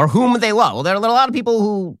 Or whom they love. Well, there are a lot of people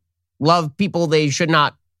who love people they should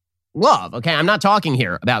not love. Okay, I'm not talking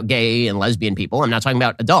here about gay and lesbian people. I'm not talking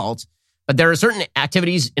about adults. But there are certain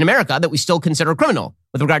activities in America that we still consider criminal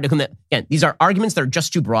with regard to whom that, again, these are arguments that are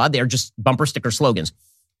just too broad. They are just bumper sticker slogans.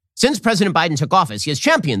 Since President Biden took office, he has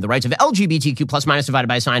championed the rights of LGBTQ plus minus divided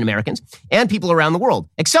by sign Americans and people around the world,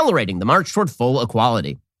 accelerating the march toward full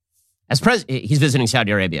equality. He's visiting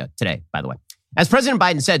Saudi Arabia today, by the way. As President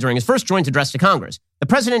Biden said during his first joint address to Congress, the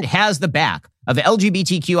president has the back of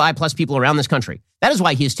LGBTQI plus people around this country. That is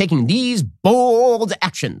why he is taking these bold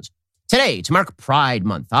actions. Today, to mark Pride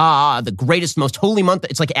Month, the greatest, most holy month.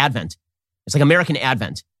 It's like Advent. It's like American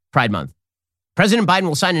Advent, Pride Month. President Biden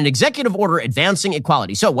will sign an executive order advancing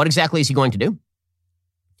equality. So what exactly is he going to do?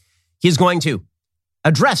 He is going to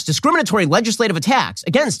address discriminatory legislative attacks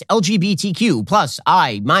against LGBTQ plus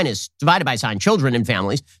I minus divided by sign children and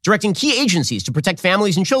families, directing key agencies to protect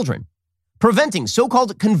families and children, preventing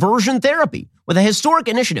so-called conversion therapy with a historic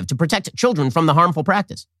initiative to protect children from the harmful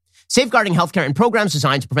practice, safeguarding healthcare and programs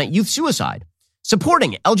designed to prevent youth suicide,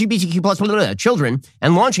 supporting LGBTQ plus children,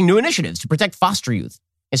 and launching new initiatives to protect foster youth.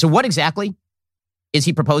 And so what exactly is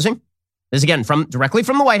he proposing? This is again directly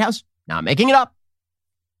from the White House, not making it up.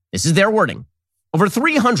 This is their wording. Over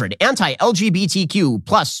 300 anti-LGBTQ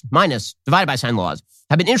plus minus divided by sign laws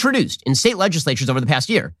have been introduced in state legislatures over the past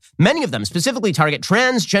year. Many of them specifically target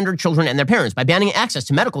transgender children and their parents by banning access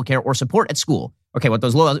to medical care or support at school. Okay, what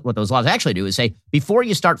those laws actually do is say, before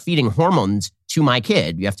you start feeding hormones to my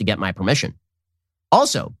kid, you have to get my permission.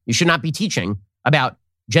 Also, you should not be teaching about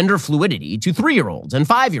gender fluidity to 3-year-olds and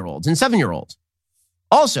 5-year-olds and 7-year-olds.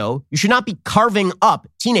 Also, you should not be carving up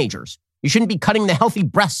teenagers. You shouldn't be cutting the healthy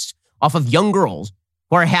breasts off of young girls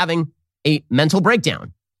who are having a mental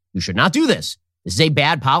breakdown. You should not do this. This is a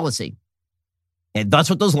bad policy. And that's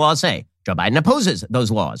what those laws say. Joe Biden opposes those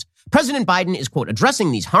laws. President Biden is, quote,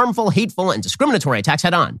 addressing these harmful, hateful, and discriminatory attacks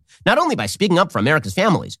head on, not only by speaking up for America's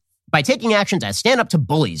families, by taking actions as stand up to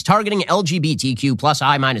bullies targeting LGBTQ plus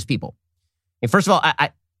I minus people. And first of all,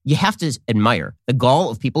 you have to admire the gall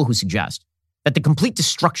of people who suggest that the complete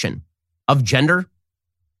destruction of gender,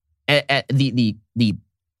 the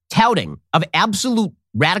touting of absolute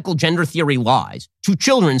radical gender theory lies to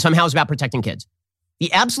children somehow is about protecting kids.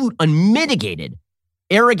 The absolute unmitigated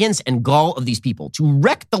arrogance and gall of these people to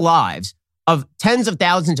wreck the lives of tens of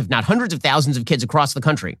thousands, if not hundreds of thousands of kids across the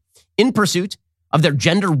country in pursuit of their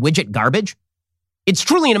gender widget garbage. It's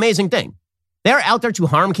truly an amazing thing. They're out there to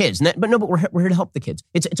harm kids. But we're here to help the kids.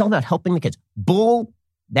 It's all about helping the kids. Bull.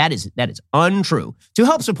 That is untrue. To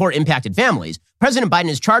help support impacted families, President Biden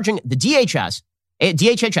is charging the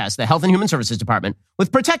DHHS, the Health and Human Services Department,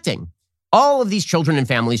 with protecting all of these children and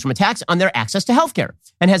families from attacks on their access to health care,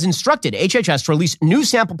 and has instructed HHS to release new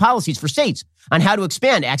sample policies for states on how to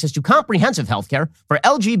expand access to comprehensive health care for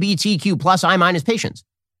LGBTQ plus I minus patients.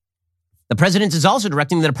 The president is also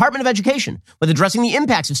directing the Department of Education with addressing the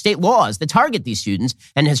impacts of state laws that target these students,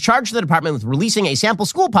 and has charged the department with releasing a sample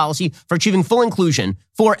school policy for achieving full inclusion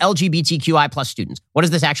for LGBTQI plus students. What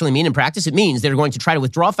does this actually mean in practice? It means they're going to try to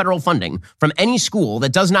withdraw federal funding from any school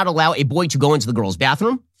that does not allow a boy to go into the girls'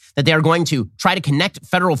 bathroom, that they are going to try to connect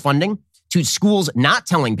federal funding to schools not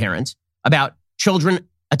telling parents about children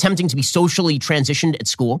attempting to be socially transitioned at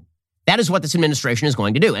school. That is what this administration is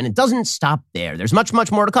going to do. And it doesn't stop there. There's much,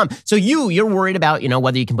 much more to come. So you're worried about,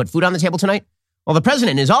 whether you can put food on the table tonight? Well, the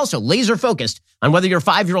president is also laser focused on whether your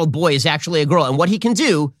 5-year-old boy is actually a girl and what he can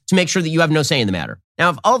do to make sure that you have no say in the matter. Now,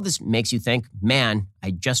 if all of this makes you think, man, I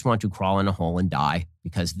just want to crawl in a hole and die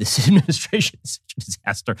because this administration is such a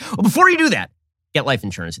disaster. Well, before you do that, get life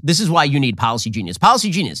insurance. This is why you need Policy Genius. Policy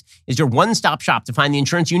Genius is your one-stop shop to find the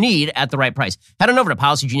insurance you need at the right price. Head on over to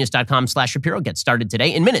policygenius.com/Shapiro. Get started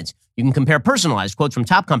today. In minutes, you can compare personalized quotes from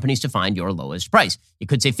top companies to find your lowest price. You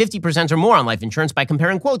could save 50% or more on life insurance by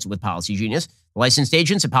comparing quotes with Policy Genius. The licensed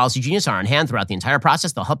agents at Policy Genius are on hand throughout the entire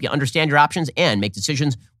process. They'll help you understand your options and make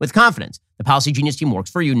decisions with confidence. The Policy Genius team works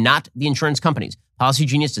for you, not the insurance companies. Policy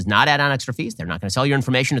Genius does not add on extra fees. They're not going to sell your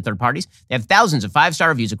information to third parties. They have thousands of 5-star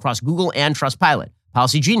reviews across Google and Trustpilot.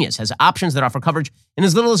 Policy Genius has options that offer coverage in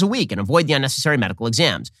as little as a week and avoid the unnecessary medical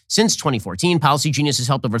exams. Since 2014, Policy Genius has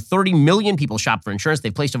helped over 30 million people shop for insurance.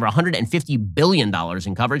 They've placed over $150 billion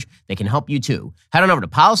in coverage. They can help you too. Head on over to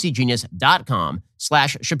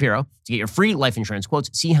policygenius.com/Shapiro to get your free life insurance quotes.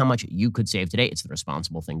 See how much you could save today. It's the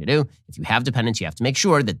responsible thing to do. If you have dependents, you have to make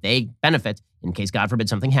sure that they benefit in case, God forbid,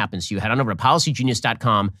 something happens to you. Head on over to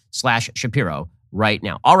policygenius.com/Shapiro right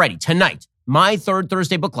now. Alrighty, tonight, my third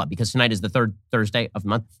Thursday book club, because tonight is the third Thursday of the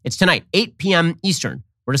month. It's tonight, 8 p.m. Eastern.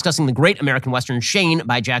 We're discussing The Great American Western, Shane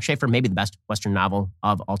by Jack Schaefer, maybe the best Western novel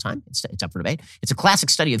of all time. It's up for debate. It's a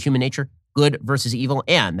classic study of human nature, good versus evil,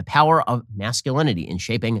 and the power of masculinity in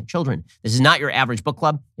shaping children. This is not your average book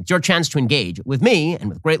club. It's your chance to engage with me and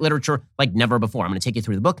with great literature like never before. I'm going to take you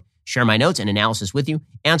through the book, share my notes and analysis with you,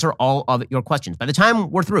 answer all of your questions. By the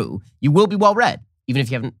time we're through, you will be well read, even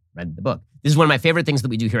if you haven't read the book. This is one of my favorite things that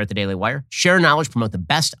we do here at the Daily Wire. Share knowledge, promote the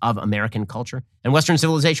best of American culture and Western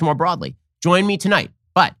civilization more broadly. Join me tonight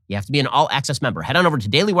But you have to be an all-access member. Head on over to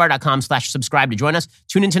dailywire.com/subscribe to join us.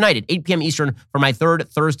 Tune in tonight at 8 p.m. Eastern for my third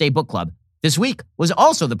Thursday book club. This week was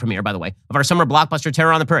also the premiere, by the way, of our summer blockbuster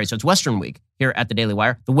Terror on the Prairie. So it's Western Week here at the Daily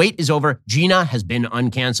Wire. The wait is over. Gina has been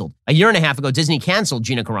uncanceled. A year and a half ago, Disney canceled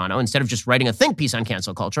Gina Carano. Instead of just writing a think piece on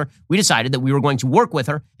cancel culture, we decided that we were going to work with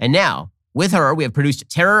her. And now, with her, we have produced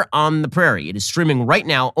Terror on the Prairie. It is streaming right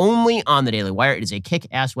now only on the Daily Wire. It is a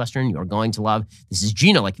kick-ass Western you're going to love. This is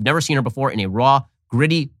Gina like you've never seen her before in a raw,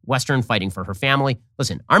 gritty Western fighting for her family.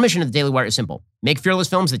 Listen, our mission at the Daily Wire is simple. Make fearless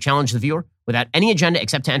films that challenge the viewer without any agenda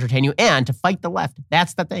except to entertain you and to fight the left.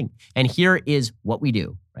 That's the thing. And here is what we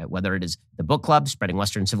do, right? Whether it is the book club spreading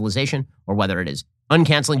Western civilization, or whether it is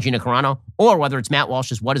uncanceling Gina Carano, or whether it's Matt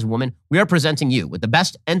Walsh's What is a Woman, we are presenting you with the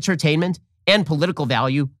best entertainment and political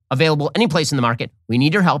value available any place in the market. We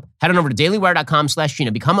need your help. Head on over to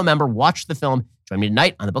dailywire.com/Gina. Become a member. Watch the film. Join me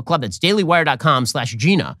tonight on the book club. That's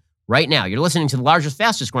dailywire.com/Gina. Right now, you're listening to the largest,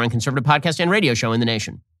 fastest growing conservative podcast and radio show in the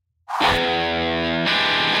nation.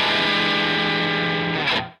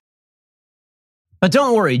 But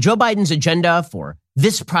don't worry, Joe Biden's agenda for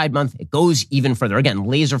this Pride Month, it goes even further. Again,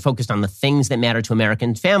 laser focused on the things that matter to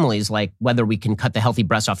American families, like whether we can cut the healthy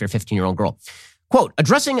breasts off your 15-year-old girl. Quote,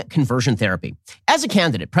 addressing conversion therapy. As a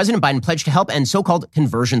candidate, President Biden pledged to help end so-called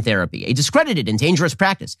conversion therapy, a discredited and dangerous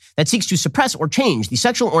practice that seeks to suppress or change the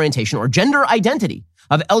sexual orientation or gender identity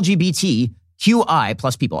of LGBTQI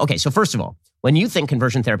plus people. Okay, so first of all, when you think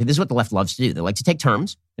conversion therapy, this is what the left loves to do. They like to take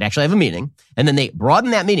terms that actually have a meaning, and then they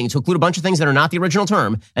broaden that meaning to include a bunch of things that are not the original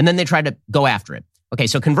term, and then they try to go after it. Okay,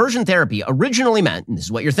 so conversion therapy originally meant, and this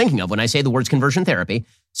is what you're thinking of when I say the words conversion therapy,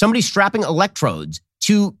 somebody strapping electrodes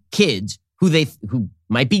to kids who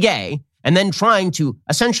might be gay, and then trying to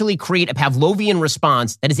essentially create a Pavlovian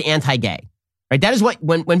response that is anti-gay. Right? That is what,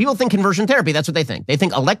 when people think conversion therapy, that's what they think. They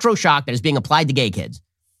think electroshock that is being applied to gay kids.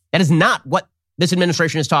 That is not what this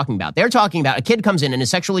administration is talking about. They're talking about a kid comes in and is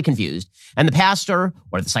sexually confused, and the pastor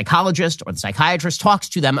or the psychologist or the psychiatrist talks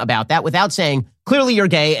to them about that without saying, clearly you're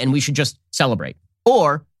gay and we should just celebrate.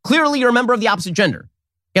 Or, clearly you're a member of the opposite gender.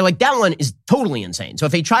 Yeah, like that one is totally insane. So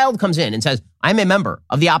if a child comes in and says, I'm a member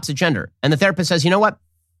of the opposite gender, and the therapist says, you know what?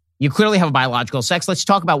 You clearly have a biological sex. Let's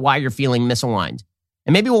talk about why you're feeling misaligned.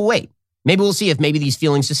 And maybe we'll wait. Maybe we'll see if maybe these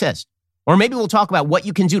feelings persist. Or maybe we'll talk about what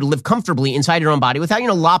you can do to live comfortably inside your own body without,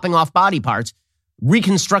 lopping off body parts,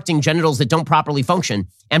 reconstructing genitals that don't properly function,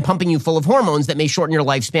 and pumping you full of hormones that may shorten your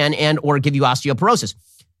lifespan and or give you osteoporosis.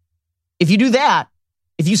 If you do that,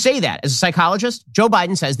 if you say that as a psychologist, Joe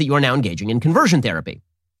Biden says that you are now engaging in conversion therapy.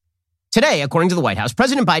 Today, according to the White House,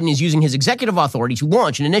 President Biden is using his executive authority to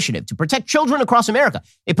launch an initiative to protect children across America.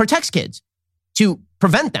 It protects kids to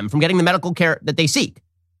prevent them from getting the medical care that they seek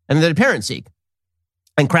and that their parents seek,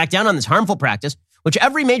 and crack down on this harmful practice, which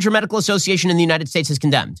every major medical association in the United States has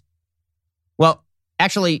condemned. Well,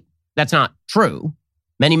 actually, that's not true.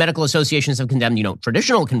 Many medical associations have condemned,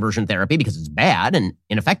 traditional conversion therapy because it's bad and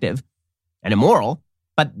ineffective and immoral,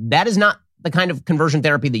 but that is not the kind of conversion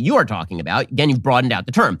therapy that you are talking about. Again, you've broadened out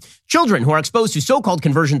the term. Children who are exposed to so-called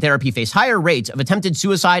conversion therapy face higher rates of attempted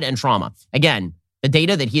suicide and trauma. Again, the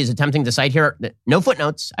data that he is attempting to cite here, no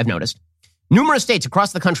footnotes, I've noticed. Numerous states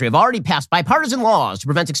across the country have already passed bipartisan laws to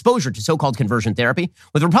prevent exposure to so-called conversion therapy,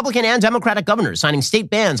 with Republican and Democratic governors signing state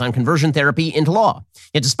bans on conversion therapy into law.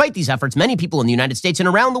 Yet despite these efforts, many people in the United States and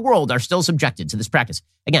around the world are still subjected to this practice.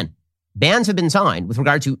 Again, bans have been signed with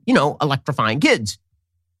regard to, electrifying kids.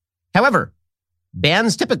 However,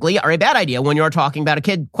 bans typically are a bad idea when you're talking about a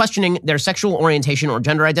kid questioning their sexual orientation or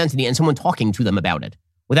gender identity and someone talking to them about it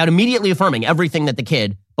without immediately affirming everything that the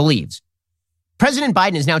kid believes. President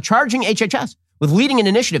Biden is now charging HHS with leading an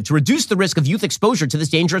initiative to reduce the risk of youth exposure to this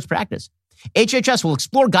dangerous practice. HHS will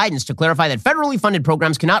explore guidance to clarify that federally funded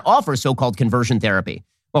programs cannot offer so-called conversion therapy.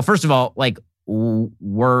 Well, first of all,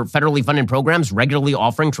 were federally funded programs regularly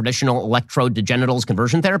offering traditional electrode to genitals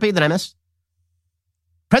conversion therapy that I missed?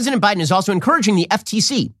 President Biden is also encouraging the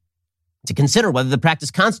FTC to consider whether the practice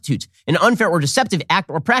constitutes an unfair or deceptive act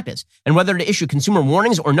or practice, and whether to issue consumer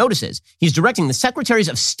warnings or notices. He's directing the secretaries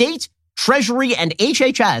of state, Treasury, and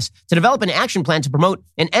HHS to develop an action plan to promote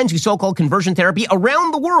an end to so-called conversion therapy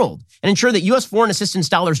around the world and ensure that U.S. foreign assistance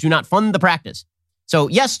dollars do not fund the practice. So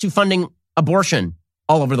yes to funding abortion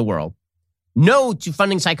all over the world. No to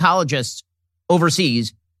funding psychologists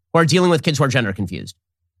overseas who are dealing with kids who are gender confused,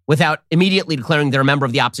 without immediately declaring they're a member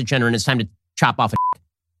of the opposite gender and it's time to chop off a dick.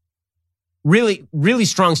 Really, really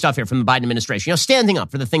strong stuff here from the Biden administration. Standing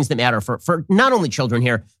up for the things that matter for not only children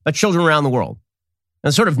here, but children around the world.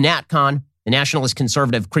 And sort of NatCon, the nationalist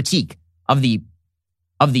conservative critique of the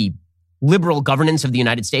liberal governance of the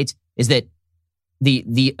United States, is that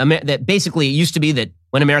that basically it used to be that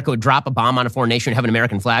when America would drop a bomb on a foreign nation and have an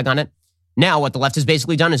American flag on it. Now what the left has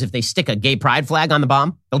basically done is if they stick a gay pride flag on the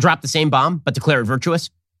bomb, they'll drop the same bomb, but declare it virtuous.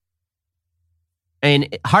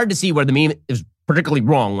 And hard to see where the meme is particularly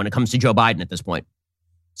wrong when it comes to Joe Biden at this point.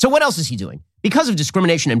 So what else is he doing? Because of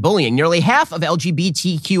discrimination and bullying, nearly half of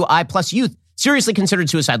LGBTQI plus youth seriously considered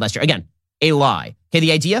suicide last year. Again, a lie. Okay,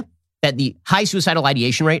 the idea that the high suicidal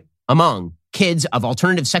ideation rate among kids of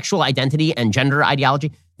alternative sexual identity and gender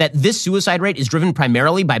ideology, that this suicide rate is driven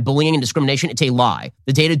primarily by bullying and discrimination, it's a lie.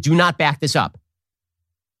 The data do not back this up.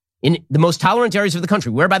 In the most tolerant areas of the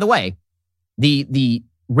country, where, by the way, the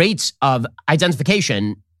rates of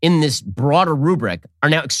identification in this broader rubric are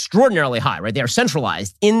now extraordinarily high, right? They are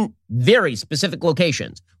centralized in very specific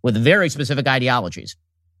locations with very specific ideologies.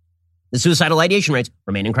 The suicidal ideation rates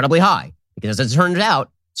remain incredibly high because, as it turns out,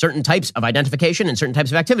 certain types of identification and certain types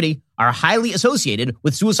of activity are highly associated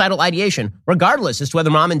with suicidal ideation, regardless as to whether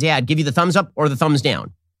mom and dad give you the thumbs up or the thumbs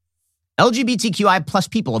down. LGBTQI plus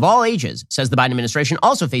people of all ages, says the Biden administration,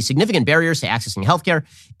 also face significant barriers to accessing healthcare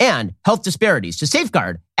and health disparities. To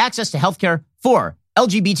safeguard access to healthcare for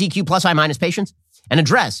LGBTQ plus I minus patients and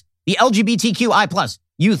address the LGBTQI plus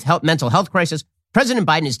youth mental health crisis, President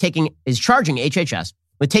Biden is charging HHS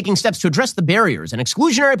with taking steps to address the barriers and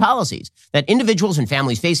exclusionary policies that individuals and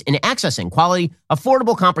families face in accessing quality,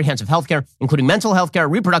 affordable, comprehensive healthcare, including mental health care,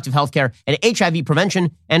 reproductive health care, and HIV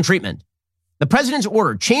prevention and treatment. The president's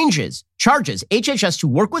order charges HHS to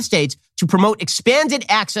work with states to promote expanded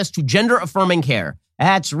access to gender-affirming care.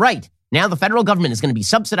 That's right. Now the federal government is going to be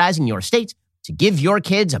subsidizing your states to give your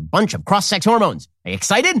kids a bunch of cross-sex hormones. Are you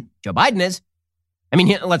excited? Joe Biden is. I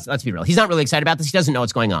mean, let's be real. He's not really excited about this. He doesn't know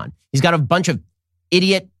what's going on. He's got a bunch of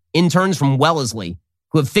idiot interns from Wellesley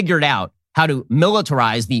who have figured out how to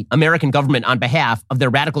militarize the American government on behalf of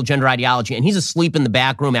their radical gender ideology, and he's asleep in the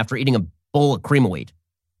back room after eating a bowl of cream of wheat.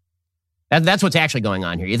 That's what's actually going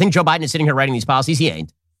on here. You think Joe Biden is sitting here writing these policies? He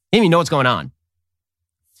ain't. He doesn't even know what's going on.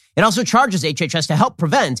 It also charges HHS to help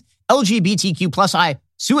prevent LGBTQ plus I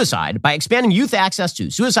suicide by expanding youth access to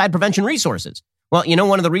suicide prevention resources. Well, you know,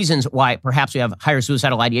 one of the reasons why perhaps we have higher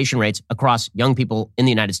suicidal ideation rates across young people in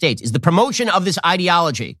the United States is the promotion of this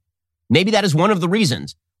ideology. Maybe that is one of the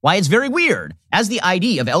reasons why it's very weird. As the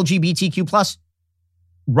ID of LGBTQ plus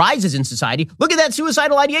rises in society, look at that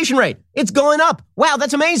suicidal ideation rate. It's going up. Wow,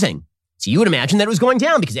 that's amazing. So you would imagine that it was going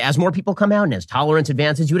down because as more people come out and as tolerance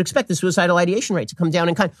advances, you would expect the suicidal ideation rate to come down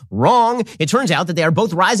in kind. Wrong. It turns out that they are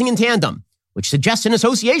both rising in tandem, which suggests an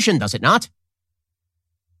association, does it not?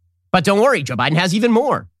 But don't worry, Joe Biden has even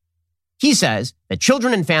more. He says that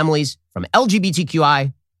children and families from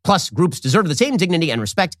LGBTQI plus groups deserve the same dignity and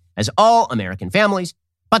respect as all American families,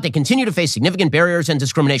 but they continue to face significant barriers and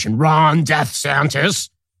discrimination. Ron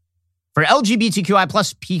DeSantis. For LGBTQI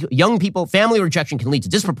plus young people, family rejection can lead to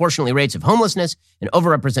disproportionately rates of homelessness and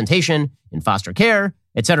overrepresentation in foster care,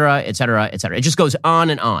 et cetera, et cetera, et cetera. It just goes on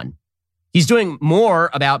and on. He's doing more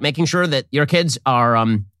about making sure that your kids are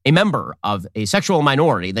a member of a sexual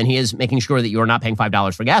minority than he is making sure that you are not paying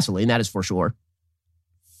 $5 for gasoline. That is for sure.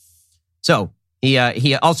 So he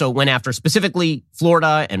also went after specifically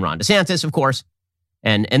Florida and Ron DeSantis, of course.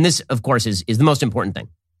 And this, of course, is the most important thing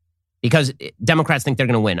because Democrats think they're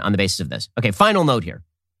going to win on the basis of this. Okay, final note here.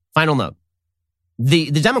 Final note. The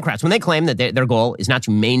Democrats, when they claim that their goal is not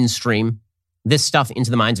to mainstream this stuff into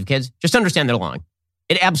the minds of kids, just understand they're lying.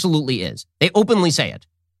 It absolutely is. They openly say it.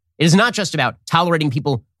 It is not just about tolerating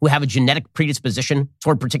people who have a genetic predisposition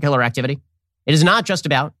toward particular activity. It is not just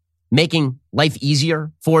about making life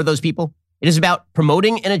easier for those people. It is about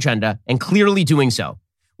promoting an agenda and clearly doing so,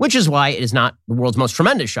 which is why it is not the world's most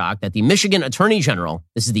tremendous shock that the Michigan Attorney General,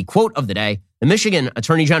 this is the quote of the day, the Michigan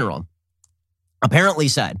Attorney General apparently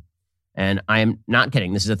said, and I am not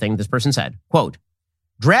kidding, this is a thing this person said, quote,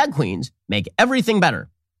 drag queens make everything better.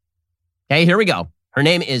 Okay, here we go. Her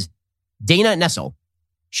name is Dana Nessel.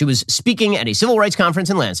 She was speaking at a civil rights conference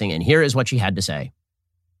in Lansing, and here is what she had to say.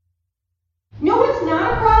 No, it's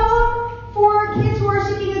not a problem for kids who are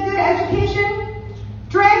seeking a good education.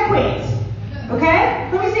 Drag queens, okay?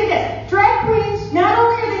 Let me say this. Drag queens, not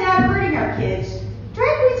only are they not hurting our kids,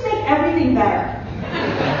 drag queens make everything better.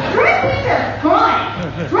 Drag queens are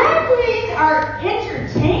fun. Drag queens are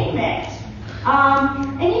entertainment.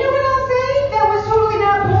 And you know what I'll say that was totally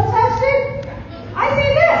not poll tested? I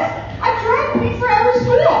say this. A drag queen for every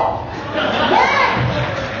school.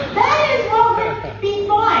 That is what would be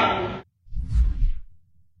fun.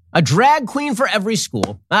 A drag queen for every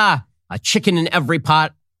school. A chicken in every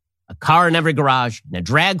pot, a car in every garage, and a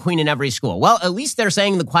drag queen in every school. Well, at least they're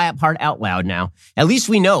saying the quiet part out loud now. At least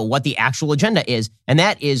we know what the actual agenda is, and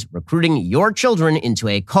that is recruiting your children into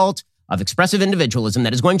a cult of expressive individualism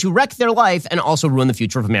that is going to wreck their life and also ruin the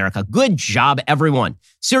future of America. Good job, everyone.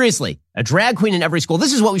 Seriously, a drag queen in every school.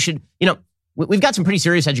 This is what we should, we've got some pretty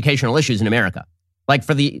serious educational issues in America. Like,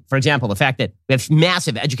 for example, the fact that we have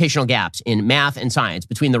massive educational gaps in math and science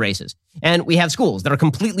between the races. And we have schools that are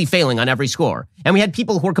completely failing on every score. And we had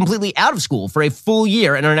people who are completely out of school for a full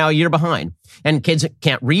year and are now a year behind. And kids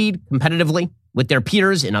can't read competitively with their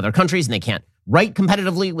peers in other countries, and they can't write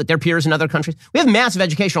competitively with their peers in other countries. We have massive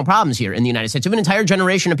educational problems here in the United States. We have an entire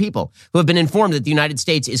generation of people who have been informed that the United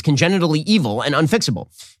States is congenitally evil and unfixable.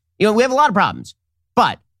 We have a lot of problems.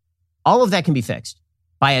 But all of that can be fixed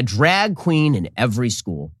by a drag queen in every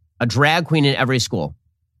school. A drag queen in every school.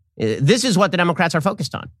 This is what the Democrats are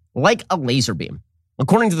focused on, like a laser beam.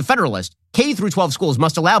 According to the Federalist, K through 12 schools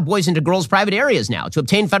must allow boys into girls' private areas now to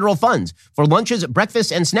obtain federal funds for lunches,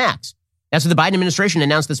 breakfasts, and snacks. That's what the Biden administration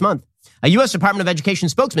announced this month. A U.S. Department of Education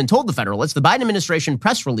spokesman told the Federalist the Biden administration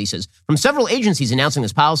press releases from several agencies announcing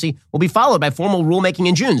this policy will be followed by formal rulemaking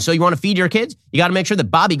in June. So you want to feed your kids? You got to make sure that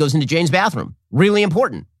Bobby goes into Jane's bathroom. Really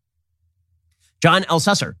important. John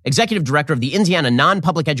Elsesser, executive director of the Indiana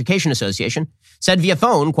Non-Public Education Association, said via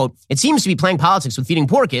phone, quote, "It seems to be playing politics with feeding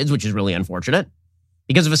poor kids, which is really unfortunate.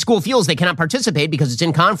 Because if a school feels they cannot participate because it's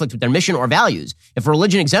in conflict with their mission or values, if a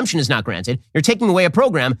religion exemption is not granted, you're taking away a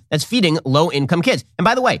program that's feeding low-income kids." And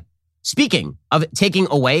by the way, speaking of taking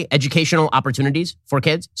away educational opportunities for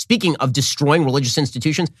kids, speaking of destroying religious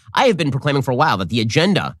institutions, I have been proclaiming for a while that the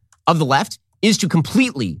agenda of the left is to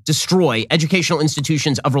completely destroy educational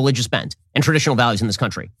institutions of religious bent and traditional values in this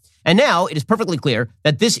country. And now it is perfectly clear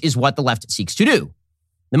that this is what the left seeks to do.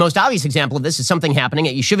 The most obvious example of this is something happening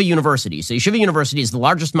at Yeshiva University. So Yeshiva University is the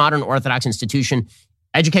largest modern Orthodox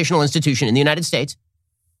educational institution in the United States.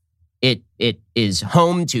 It is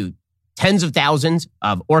home to tens of thousands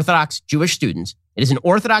of Orthodox Jewish students. It is an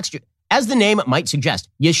Orthodox, as the name might suggest,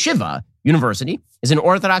 Yeshiva University is an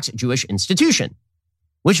Orthodox Jewish institution,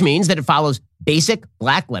 which means that it follows basic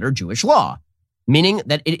black-letter Jewish law, meaning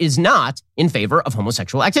that it is not in favor of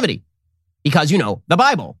homosexual activity because, the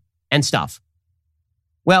Bible and stuff.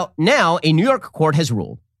 Well, now a New York court has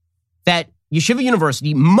ruled that Yeshiva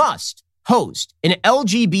University must host an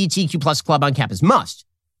LGBTQ plus club on campus. Must.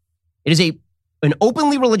 It is an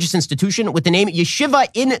openly religious institution with the name Yeshiva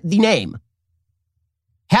in the name.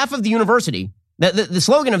 Half of the university, the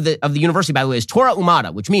slogan of the university, by the way, is Torah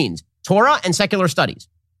Umada, which means Torah and secular studies.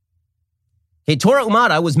 Okay, Torah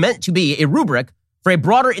Umada was meant to be a rubric for a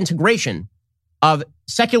broader integration of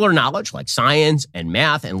secular knowledge like science and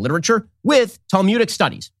math and literature with Talmudic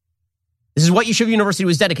studies. This is what Yeshiva University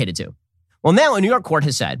was dedicated to. Well, now a New York court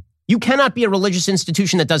has said you cannot be a religious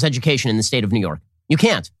institution that does education in the state of New York. You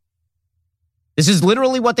can't. This is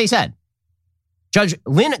literally what they said. Judge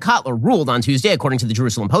Lynn Kotler ruled on Tuesday, according to the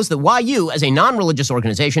Jerusalem Post, that YU, as a non-religious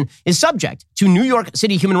organization, is subject to New York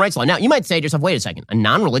City human rights law. Now, you might say to yourself, wait a second, a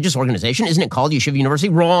non-religious organization? Isn't it called Yeshiva University?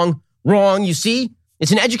 Wrong. You see?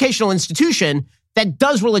 It's an educational institution that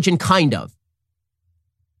does religion, kind of.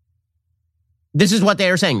 This is what they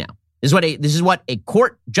are saying now. This is what a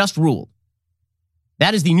court just ruled.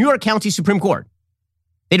 That is the New York County Supreme Court.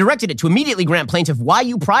 They directed it to immediately grant plaintiff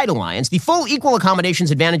YU Pride Alliance the full equal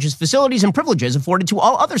accommodations, advantages, facilities, and privileges afforded to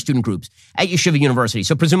all other student groups at Yeshiva University.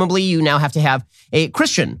 So presumably you now have to have a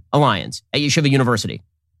Christian alliance at Yeshiva University.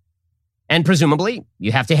 And presumably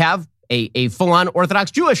you have to have a full-on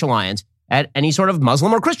Orthodox Jewish alliance at any sort of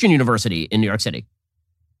Muslim or Christian university in New York City.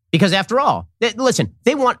 Because after all, they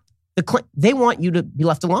want you to be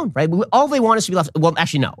left alone, right? All they want is to be left. Well,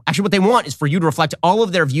 actually, no. Actually, what they want is for you to reflect all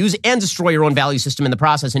of their views and destroy your own value system in the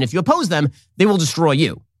process. And if you oppose them, they will destroy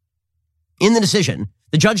you. In the decision,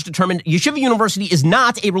 the judge determined Yeshiva University is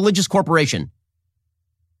not a religious corporation.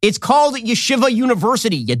 It's called Yeshiva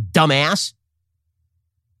University, you dumbass.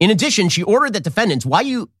 In addition, she ordered that defendants,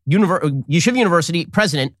 Yeshiva University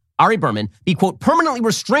president Ari Berman, be, quote, permanently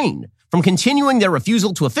restrained from continuing their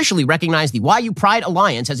refusal to officially recognize the YU Pride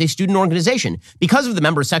Alliance as a student organization because of the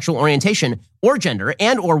members' sexual orientation or gender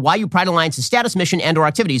and or YU Pride Alliance's status, mission, and or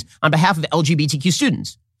activities on behalf of LGBTQ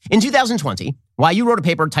students. In 2020, YU wrote a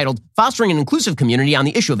paper titled Fostering an Inclusive Community on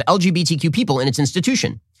the Issue of LGBTQ People in its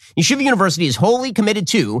Institution. Yeshiva University is wholly committed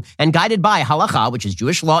to and guided by halacha, which is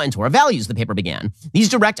Jewish law and Torah values, the paper began. These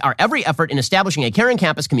direct our every effort in establishing a caring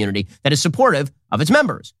campus community that is supportive of its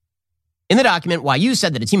members. In the document, YU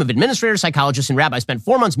said that a team of administrators, psychologists, and rabbis spent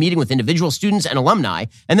 4 months meeting with individual students and alumni,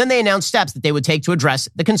 and then they announced steps that they would take to address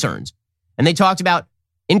the concerns. And they talked about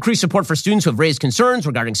increased support for students who have raised concerns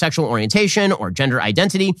regarding sexual orientation or gender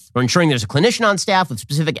identity, or ensuring there's a clinician on staff with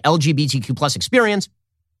specific LGBTQ plus experience.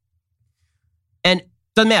 And it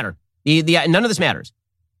doesn't matter. None of this matters.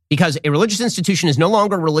 because a religious institution is no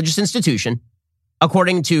longer a religious institution,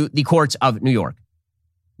 according to the courts of New York.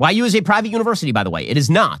 YU is a private university, by the way. It is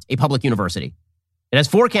not a public university. It has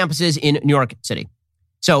 4 campuses in New York City.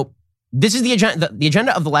 So this is the agenda. The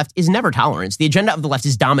agenda of the left is never tolerance. The agenda of the left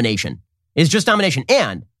is domination. It is just domination.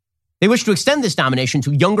 And they wish to extend this domination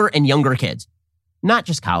to younger and younger kids, not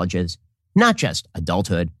just colleges, not just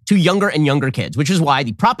adulthood, to younger and younger kids, which is why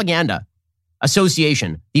the Propaganda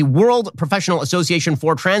Association, the World Professional Association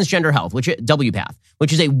for Transgender Health, which WPATH,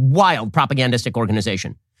 which is a wild propagandistic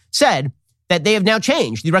organization, said that they have now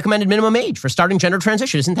changed the recommended minimum age for starting gender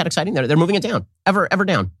transition. Isn't that exciting? They're moving it down, ever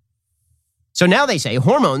down. So now they say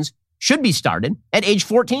hormones should be started at age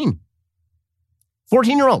 14.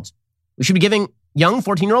 14-year-olds. We should be giving young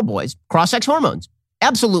 14-year-old boys cross-sex hormones.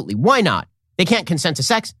 Absolutely. Why not? They can't consent to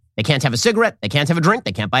sex. They can't have a cigarette. They can't have a drink.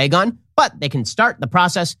 They can't buy a gun. But they can start the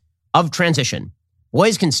process of transition.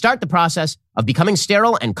 Boys can start the process of becoming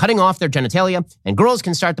sterile and cutting off their genitalia, and girls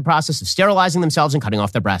can start the process of sterilizing themselves and cutting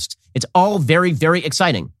off their breasts. It's all very, very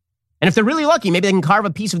exciting. And if they're really lucky, maybe they can carve a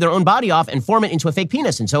piece of their own body off and form it into a fake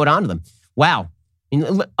penis and sew it onto them. Wow. I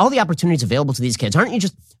mean, all the opportunities available to these kids. Don't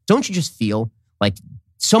you just feel like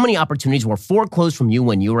so many opportunities were foreclosed from you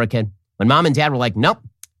when you were a kid? When mom and dad were like, nope,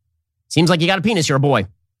 seems like you got a penis, you're a boy.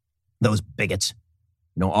 Those bigots.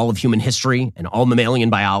 You know, all of human history and all mammalian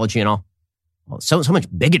biology and all. So much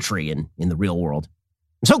bigotry in the real world.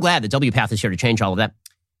 I'm so glad that WPATH is here to change all of that.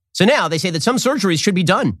 So now they say that some surgeries should be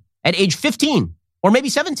done at age 15 or maybe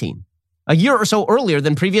 17, a year or so earlier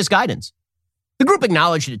than previous guidance. The group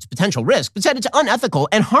acknowledged its potential risk, but said it's unethical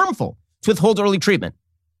and harmful to withhold early treatment,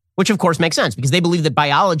 which of course makes sense because they believe that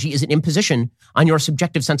biology is an imposition on your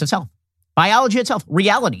subjective sense of self. Biology itself,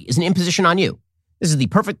 reality, is an imposition on you. This is the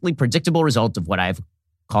perfectly predictable result of what I've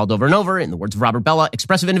called over and over, in the words of Robert Bella,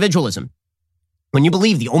 expressive individualism. When you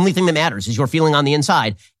believe the only thing that matters is your feeling on the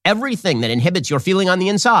inside, everything that inhibits your feeling on the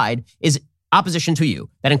inside is opposition to you.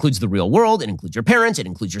 That includes the real world, it includes your parents, it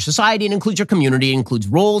includes your society, it includes your community, it includes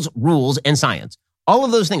roles, rules, and science. All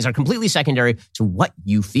of those things are completely secondary to what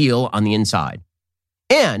you feel on the inside.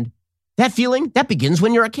 And that feeling, that begins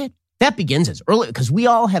when you're a kid. That begins as early, because we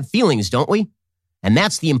all have feelings, don't we? And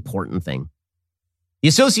that's the important thing. The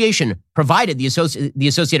association provided the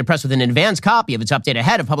Associated Press with an advance copy of its update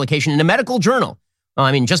ahead of publication in a medical journal. Well,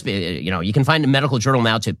 I mean, you can find a medical journal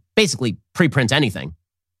now to basically preprint anything.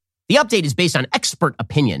 The update is based on expert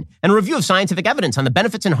opinion and a review of scientific evidence on the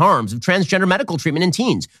benefits and harms of transgender medical treatment in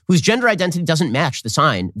teens whose gender identity doesn't match the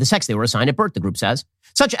sex they were assigned at birth, the group says.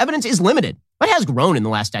 Such evidence is limited, but has grown in the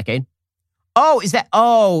last decade.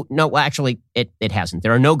 Oh, no, actually, it hasn't.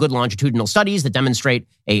 There are no good longitudinal studies that demonstrate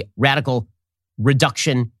a radical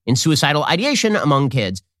reduction in suicidal ideation among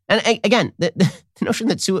kids. And again, the notion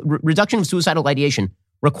that reduction of suicidal ideation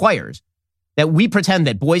requires that we pretend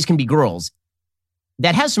that boys can be girls,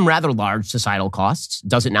 that has some rather large societal costs,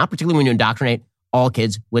 does it not? Particularly when you indoctrinate all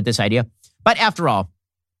kids with this idea. But after all,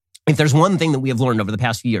 if there's one thing that we have learned over the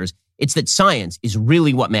past few years, it's that science is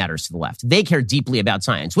really what matters to the left. They care deeply about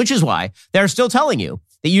science, which is why they're still telling you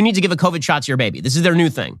that you need to give a COVID shot to your baby. This is their new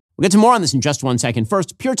thing. We'll get to more on this in just 1 second.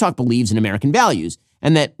 First, Pure Talk believes in American values,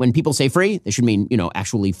 and that when people say free, they should mean,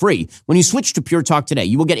 actually free. When you switch to Pure Talk today,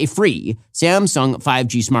 you will get a free Samsung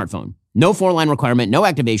 5G smartphone. No 4-line requirement, no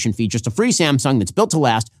activation fee, just a free Samsung that's built to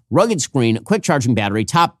last, rugged screen, quick charging battery,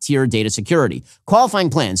 top-tier data security.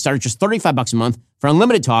 Qualifying plans start at just $35 a month for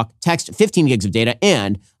unlimited talk, text, 15 gigs of data,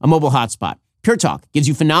 and a mobile hotspot. Pure Talk gives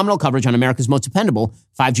you phenomenal coverage on America's most dependable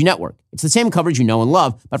 5G network. It's the same coverage you know and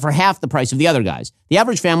love, but for half the price of the other guys. The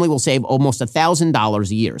average family will save almost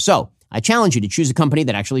 $1,000 a year. So I challenge you to choose a company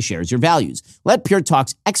that actually shares your values. Let Pure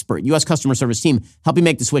Talk's expert U.S. customer service team help you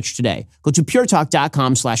make the switch today. Go to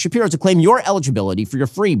puretalk.com/Shapiro to claim your eligibility for your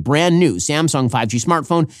free brand new Samsung 5G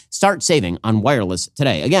smartphone. Start saving on wireless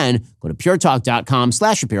today. Again, go to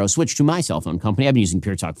puretalk.com/Shapiro. Switch to my cell phone company. I've been using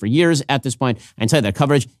Pure Talk for years at this point. I can tell you that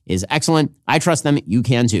coverage is excellent. I trust them. You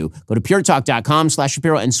can too. Go to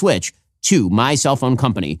puretalk.com/Shapiro and switch to my cell phone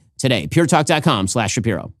company today.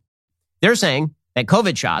 puretalk.com/Shapiro. They're saying that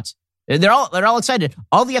COVID shots, they're all excited.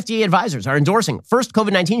 All the FDA advisors are endorsing first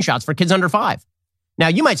COVID-19 shots for kids under 5. Now,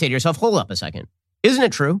 you might say to yourself, hold up a second. Isn't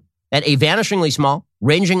it true that a vanishingly small,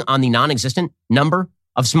 ranging on the non-existent number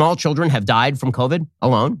of small children have died from COVID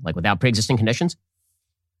alone, like without pre-existing conditions?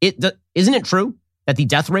 Isn't it true that the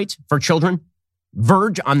death rates for children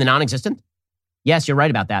verge on the non-existent? Yes, you're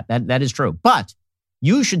right about that. That is true. But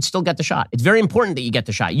you should still get the shot. It's very important that you get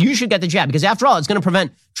the shot. You should get the jab because after all, it's going to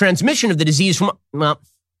prevent transmission of the disease from,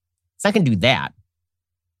 it's not going to do that.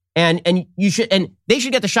 And they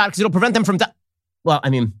should get the shot because it'll prevent them from they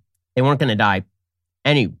weren't going to die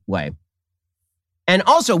anyway. And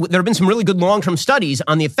also, there have been some really good long-term studies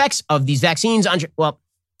on the effects of these vaccines on, well,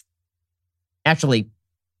 actually,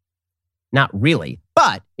 not really,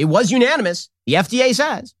 but it was unanimous. The FDA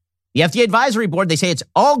says, the FDA advisory board, they say it's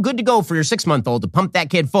all good to go for your 6-month-old to pump that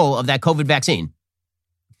kid full of that COVID vaccine.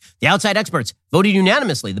 The outside experts voted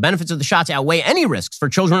unanimously. The benefits of the shots outweigh any risks for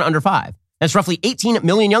children under 5. That's roughly 18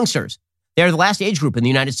 million youngsters. They are the last age group in the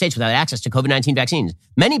United States without access to COVID-19 vaccines.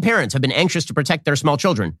 Many parents have been anxious to protect their small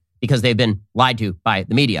children because they've been lied to by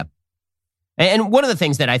the media. And one of the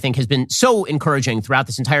things that I think has been so encouraging throughout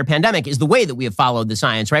this entire pandemic is the way that we have followed the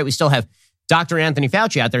science, right? We still have Dr. Anthony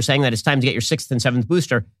Fauci out there saying that it's time to get your 6th and 7th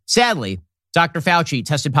booster. Sadly, Dr. Fauci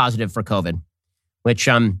tested positive for COVID, which,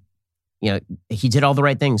 he did all the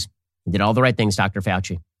right things. He did all the right things, Dr.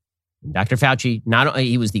 Fauci. Dr. Fauci,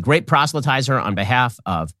 he was the great proselytizer on behalf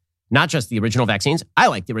of not just the original vaccines. I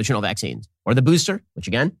like the original vaccines, or the booster, which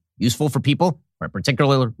again, useful for people who are at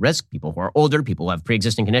particular risk, people who are older, people who have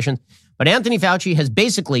pre-existing conditions. But Anthony Fauci has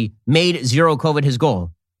basically made zero COVID his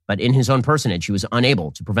goal. But in his own personage, he was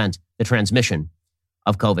unable to prevent the transmission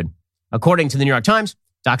of COVID. According to the New York Times,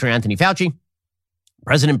 Dr. Anthony Fauci,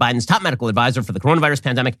 President Biden's top medical advisor for the coronavirus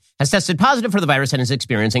pandemic, has tested positive for the virus and is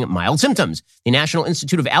experiencing mild symptoms. The National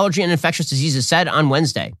Institute of Allergy and Infectious Diseases said on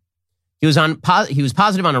Wednesday. He was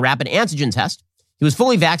positive on a rapid antigen test. He was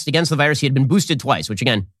fully vaxxed against the virus. He had been boosted twice, which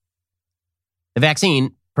again, the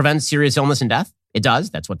vaccine prevents serious illness and death. It does.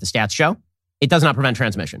 That's what the stats show. It does not prevent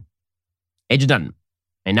transmission. It just doesn't.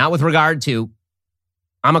 And not with regard to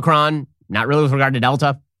Omicron, not really with regard to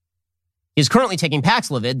Delta. He's currently taking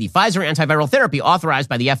Paxlovid, the Pfizer antiviral therapy authorized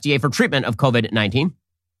by the FDA for treatment of COVID-19.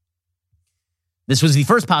 This was the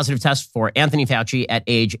first positive test for Anthony Fauci at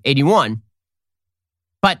age 81.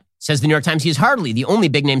 But, says the New York Times, he is hardly the only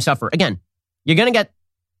big-name sufferer. Again, you're going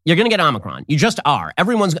to get Omicron. You just are.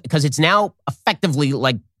 Because it's now effectively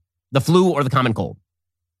like the flu or the common cold.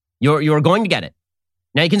 You're going to get it.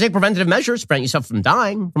 Now, you can take preventative measures to prevent yourself from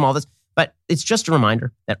dying from all this, but it's just a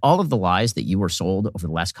reminder that all of the lies that you were sold over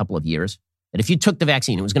the last couple of years, that if you took the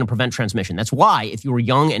vaccine, it was going to prevent transmission. That's why, if you were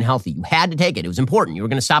young and healthy, you had to take it. It was important. You were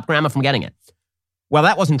going to stop grandma from getting it. Well,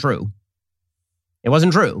 that wasn't true. It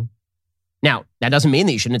wasn't true. Now, that doesn't mean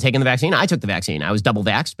that you shouldn't have taken the vaccine. I took the vaccine. I was double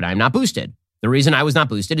vaxxed, but I'm not boosted. The reason I was not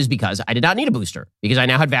boosted is because I did not need a booster, because I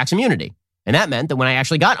now had vax immunity. And that meant that when I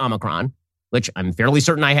actually got Omicron, which I'm fairly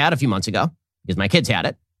certain I had a few months ago, because my kids had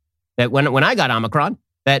it, that when I got Omicron,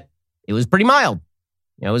 that it was pretty mild.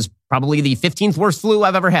 It was probably the 15th worst flu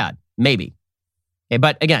I've ever had, maybe. Okay,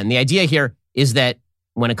 but again, the idea here is that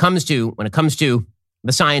when it comes to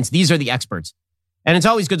the science, these are the experts. And it's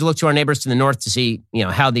always good to look to our neighbors to the north to see,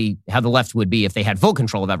 how the left would be if they had full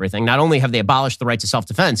control of everything. Not only have they abolished the right to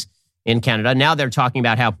self-defense in Canada, now they're talking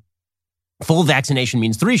about how full vaccination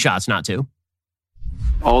means 3 shots, not 2.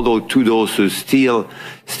 Although 2 doses still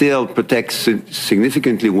protects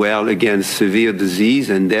significantly well against severe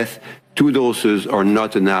disease and death, 2 doses are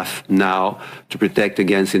not enough now to protect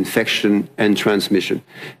against infection and transmission.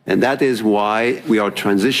 And that is why we are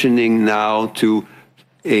transitioning now to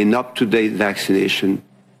an up-to-date vaccination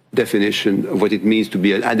definition of what it means to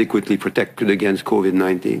be adequately protected against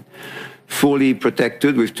COVID-19. Fully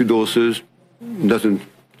protected with 2 doses doesn't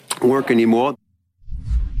work anymore.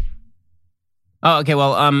 Oh, okay.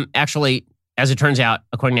 Well, actually, as it turns out,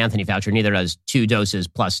 according to Anthony Fauci, neither does 2 doses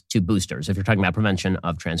plus 2 boosters, if you're talking about prevention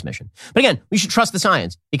of transmission. But again, we should trust the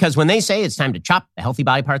science, because when they say it's time to chop the healthy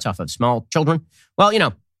body parts off of small children, well,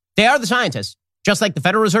 they are the scientists. Just like the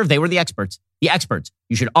Federal Reserve, they were the experts. The experts.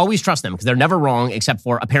 You should always trust them because they're never wrong except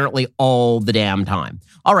for apparently all the damn time.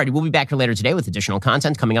 Alrighty, we'll be back here later today with additional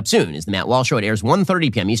content. Coming up soon is the Matt Walsh Show. It airs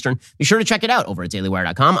 1:30 p.m. Eastern. Be sure to check it out over at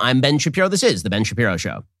dailywire.com. I'm Ben Shapiro. This is The Ben Shapiro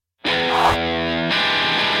Show.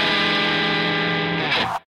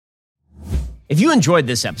 If you enjoyed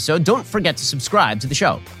this episode, don't forget to subscribe to the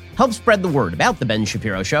show. Help spread the word about The Ben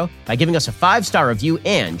Shapiro Show by giving us a 5-star review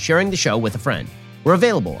and sharing the show with a friend. We're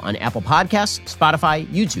available on Apple Podcasts, Spotify,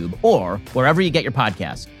 YouTube, or wherever you get your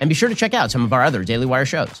podcasts. And be sure to check out some of our other Daily Wire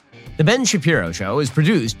shows. The Ben Shapiro Show is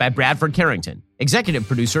produced by Bradford Carrington, executive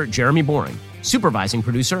producer Jeremy Boring, supervising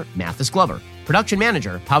producer Mathis Glover, production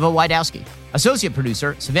manager Pavel Wydowski, associate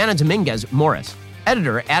producer Savannah Dominguez Morris,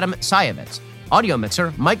 editor Adam Sayevitz, audio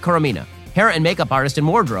mixer Mike Coromina, hair and makeup artist and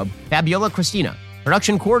wardrobe Fabiola Cristina,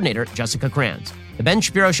 production coordinator Jessica Kranz. The Ben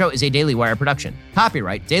Shapiro Show is a Daily Wire production.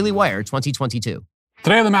 Copyright Daily Wire 2022.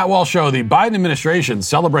 Today on the Matt Walsh Show, the Biden administration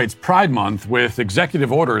celebrates Pride Month with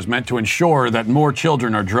executive orders meant to ensure that more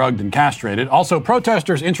children are drugged and castrated. Also,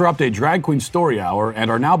 protesters interrupt a drag queen story hour and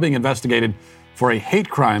are now being investigated for a hate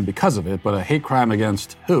crime because of it, but a hate crime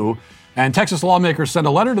against who? And Texas lawmakers sent a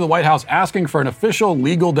letter to the White House asking for an official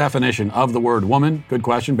legal definition of the word woman. Good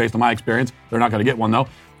question, based on my experience. They're not going to get one, though.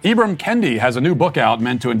 Ibram Kendi has a new book out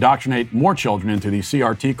meant to indoctrinate more children into the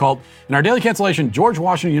CRT cult. In our daily cancellation, George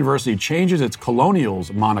Washington University changes its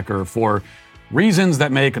Colonials moniker for reasons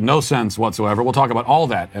that make no sense whatsoever. We'll talk about all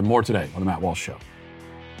that and more today on The Matt Walsh Show.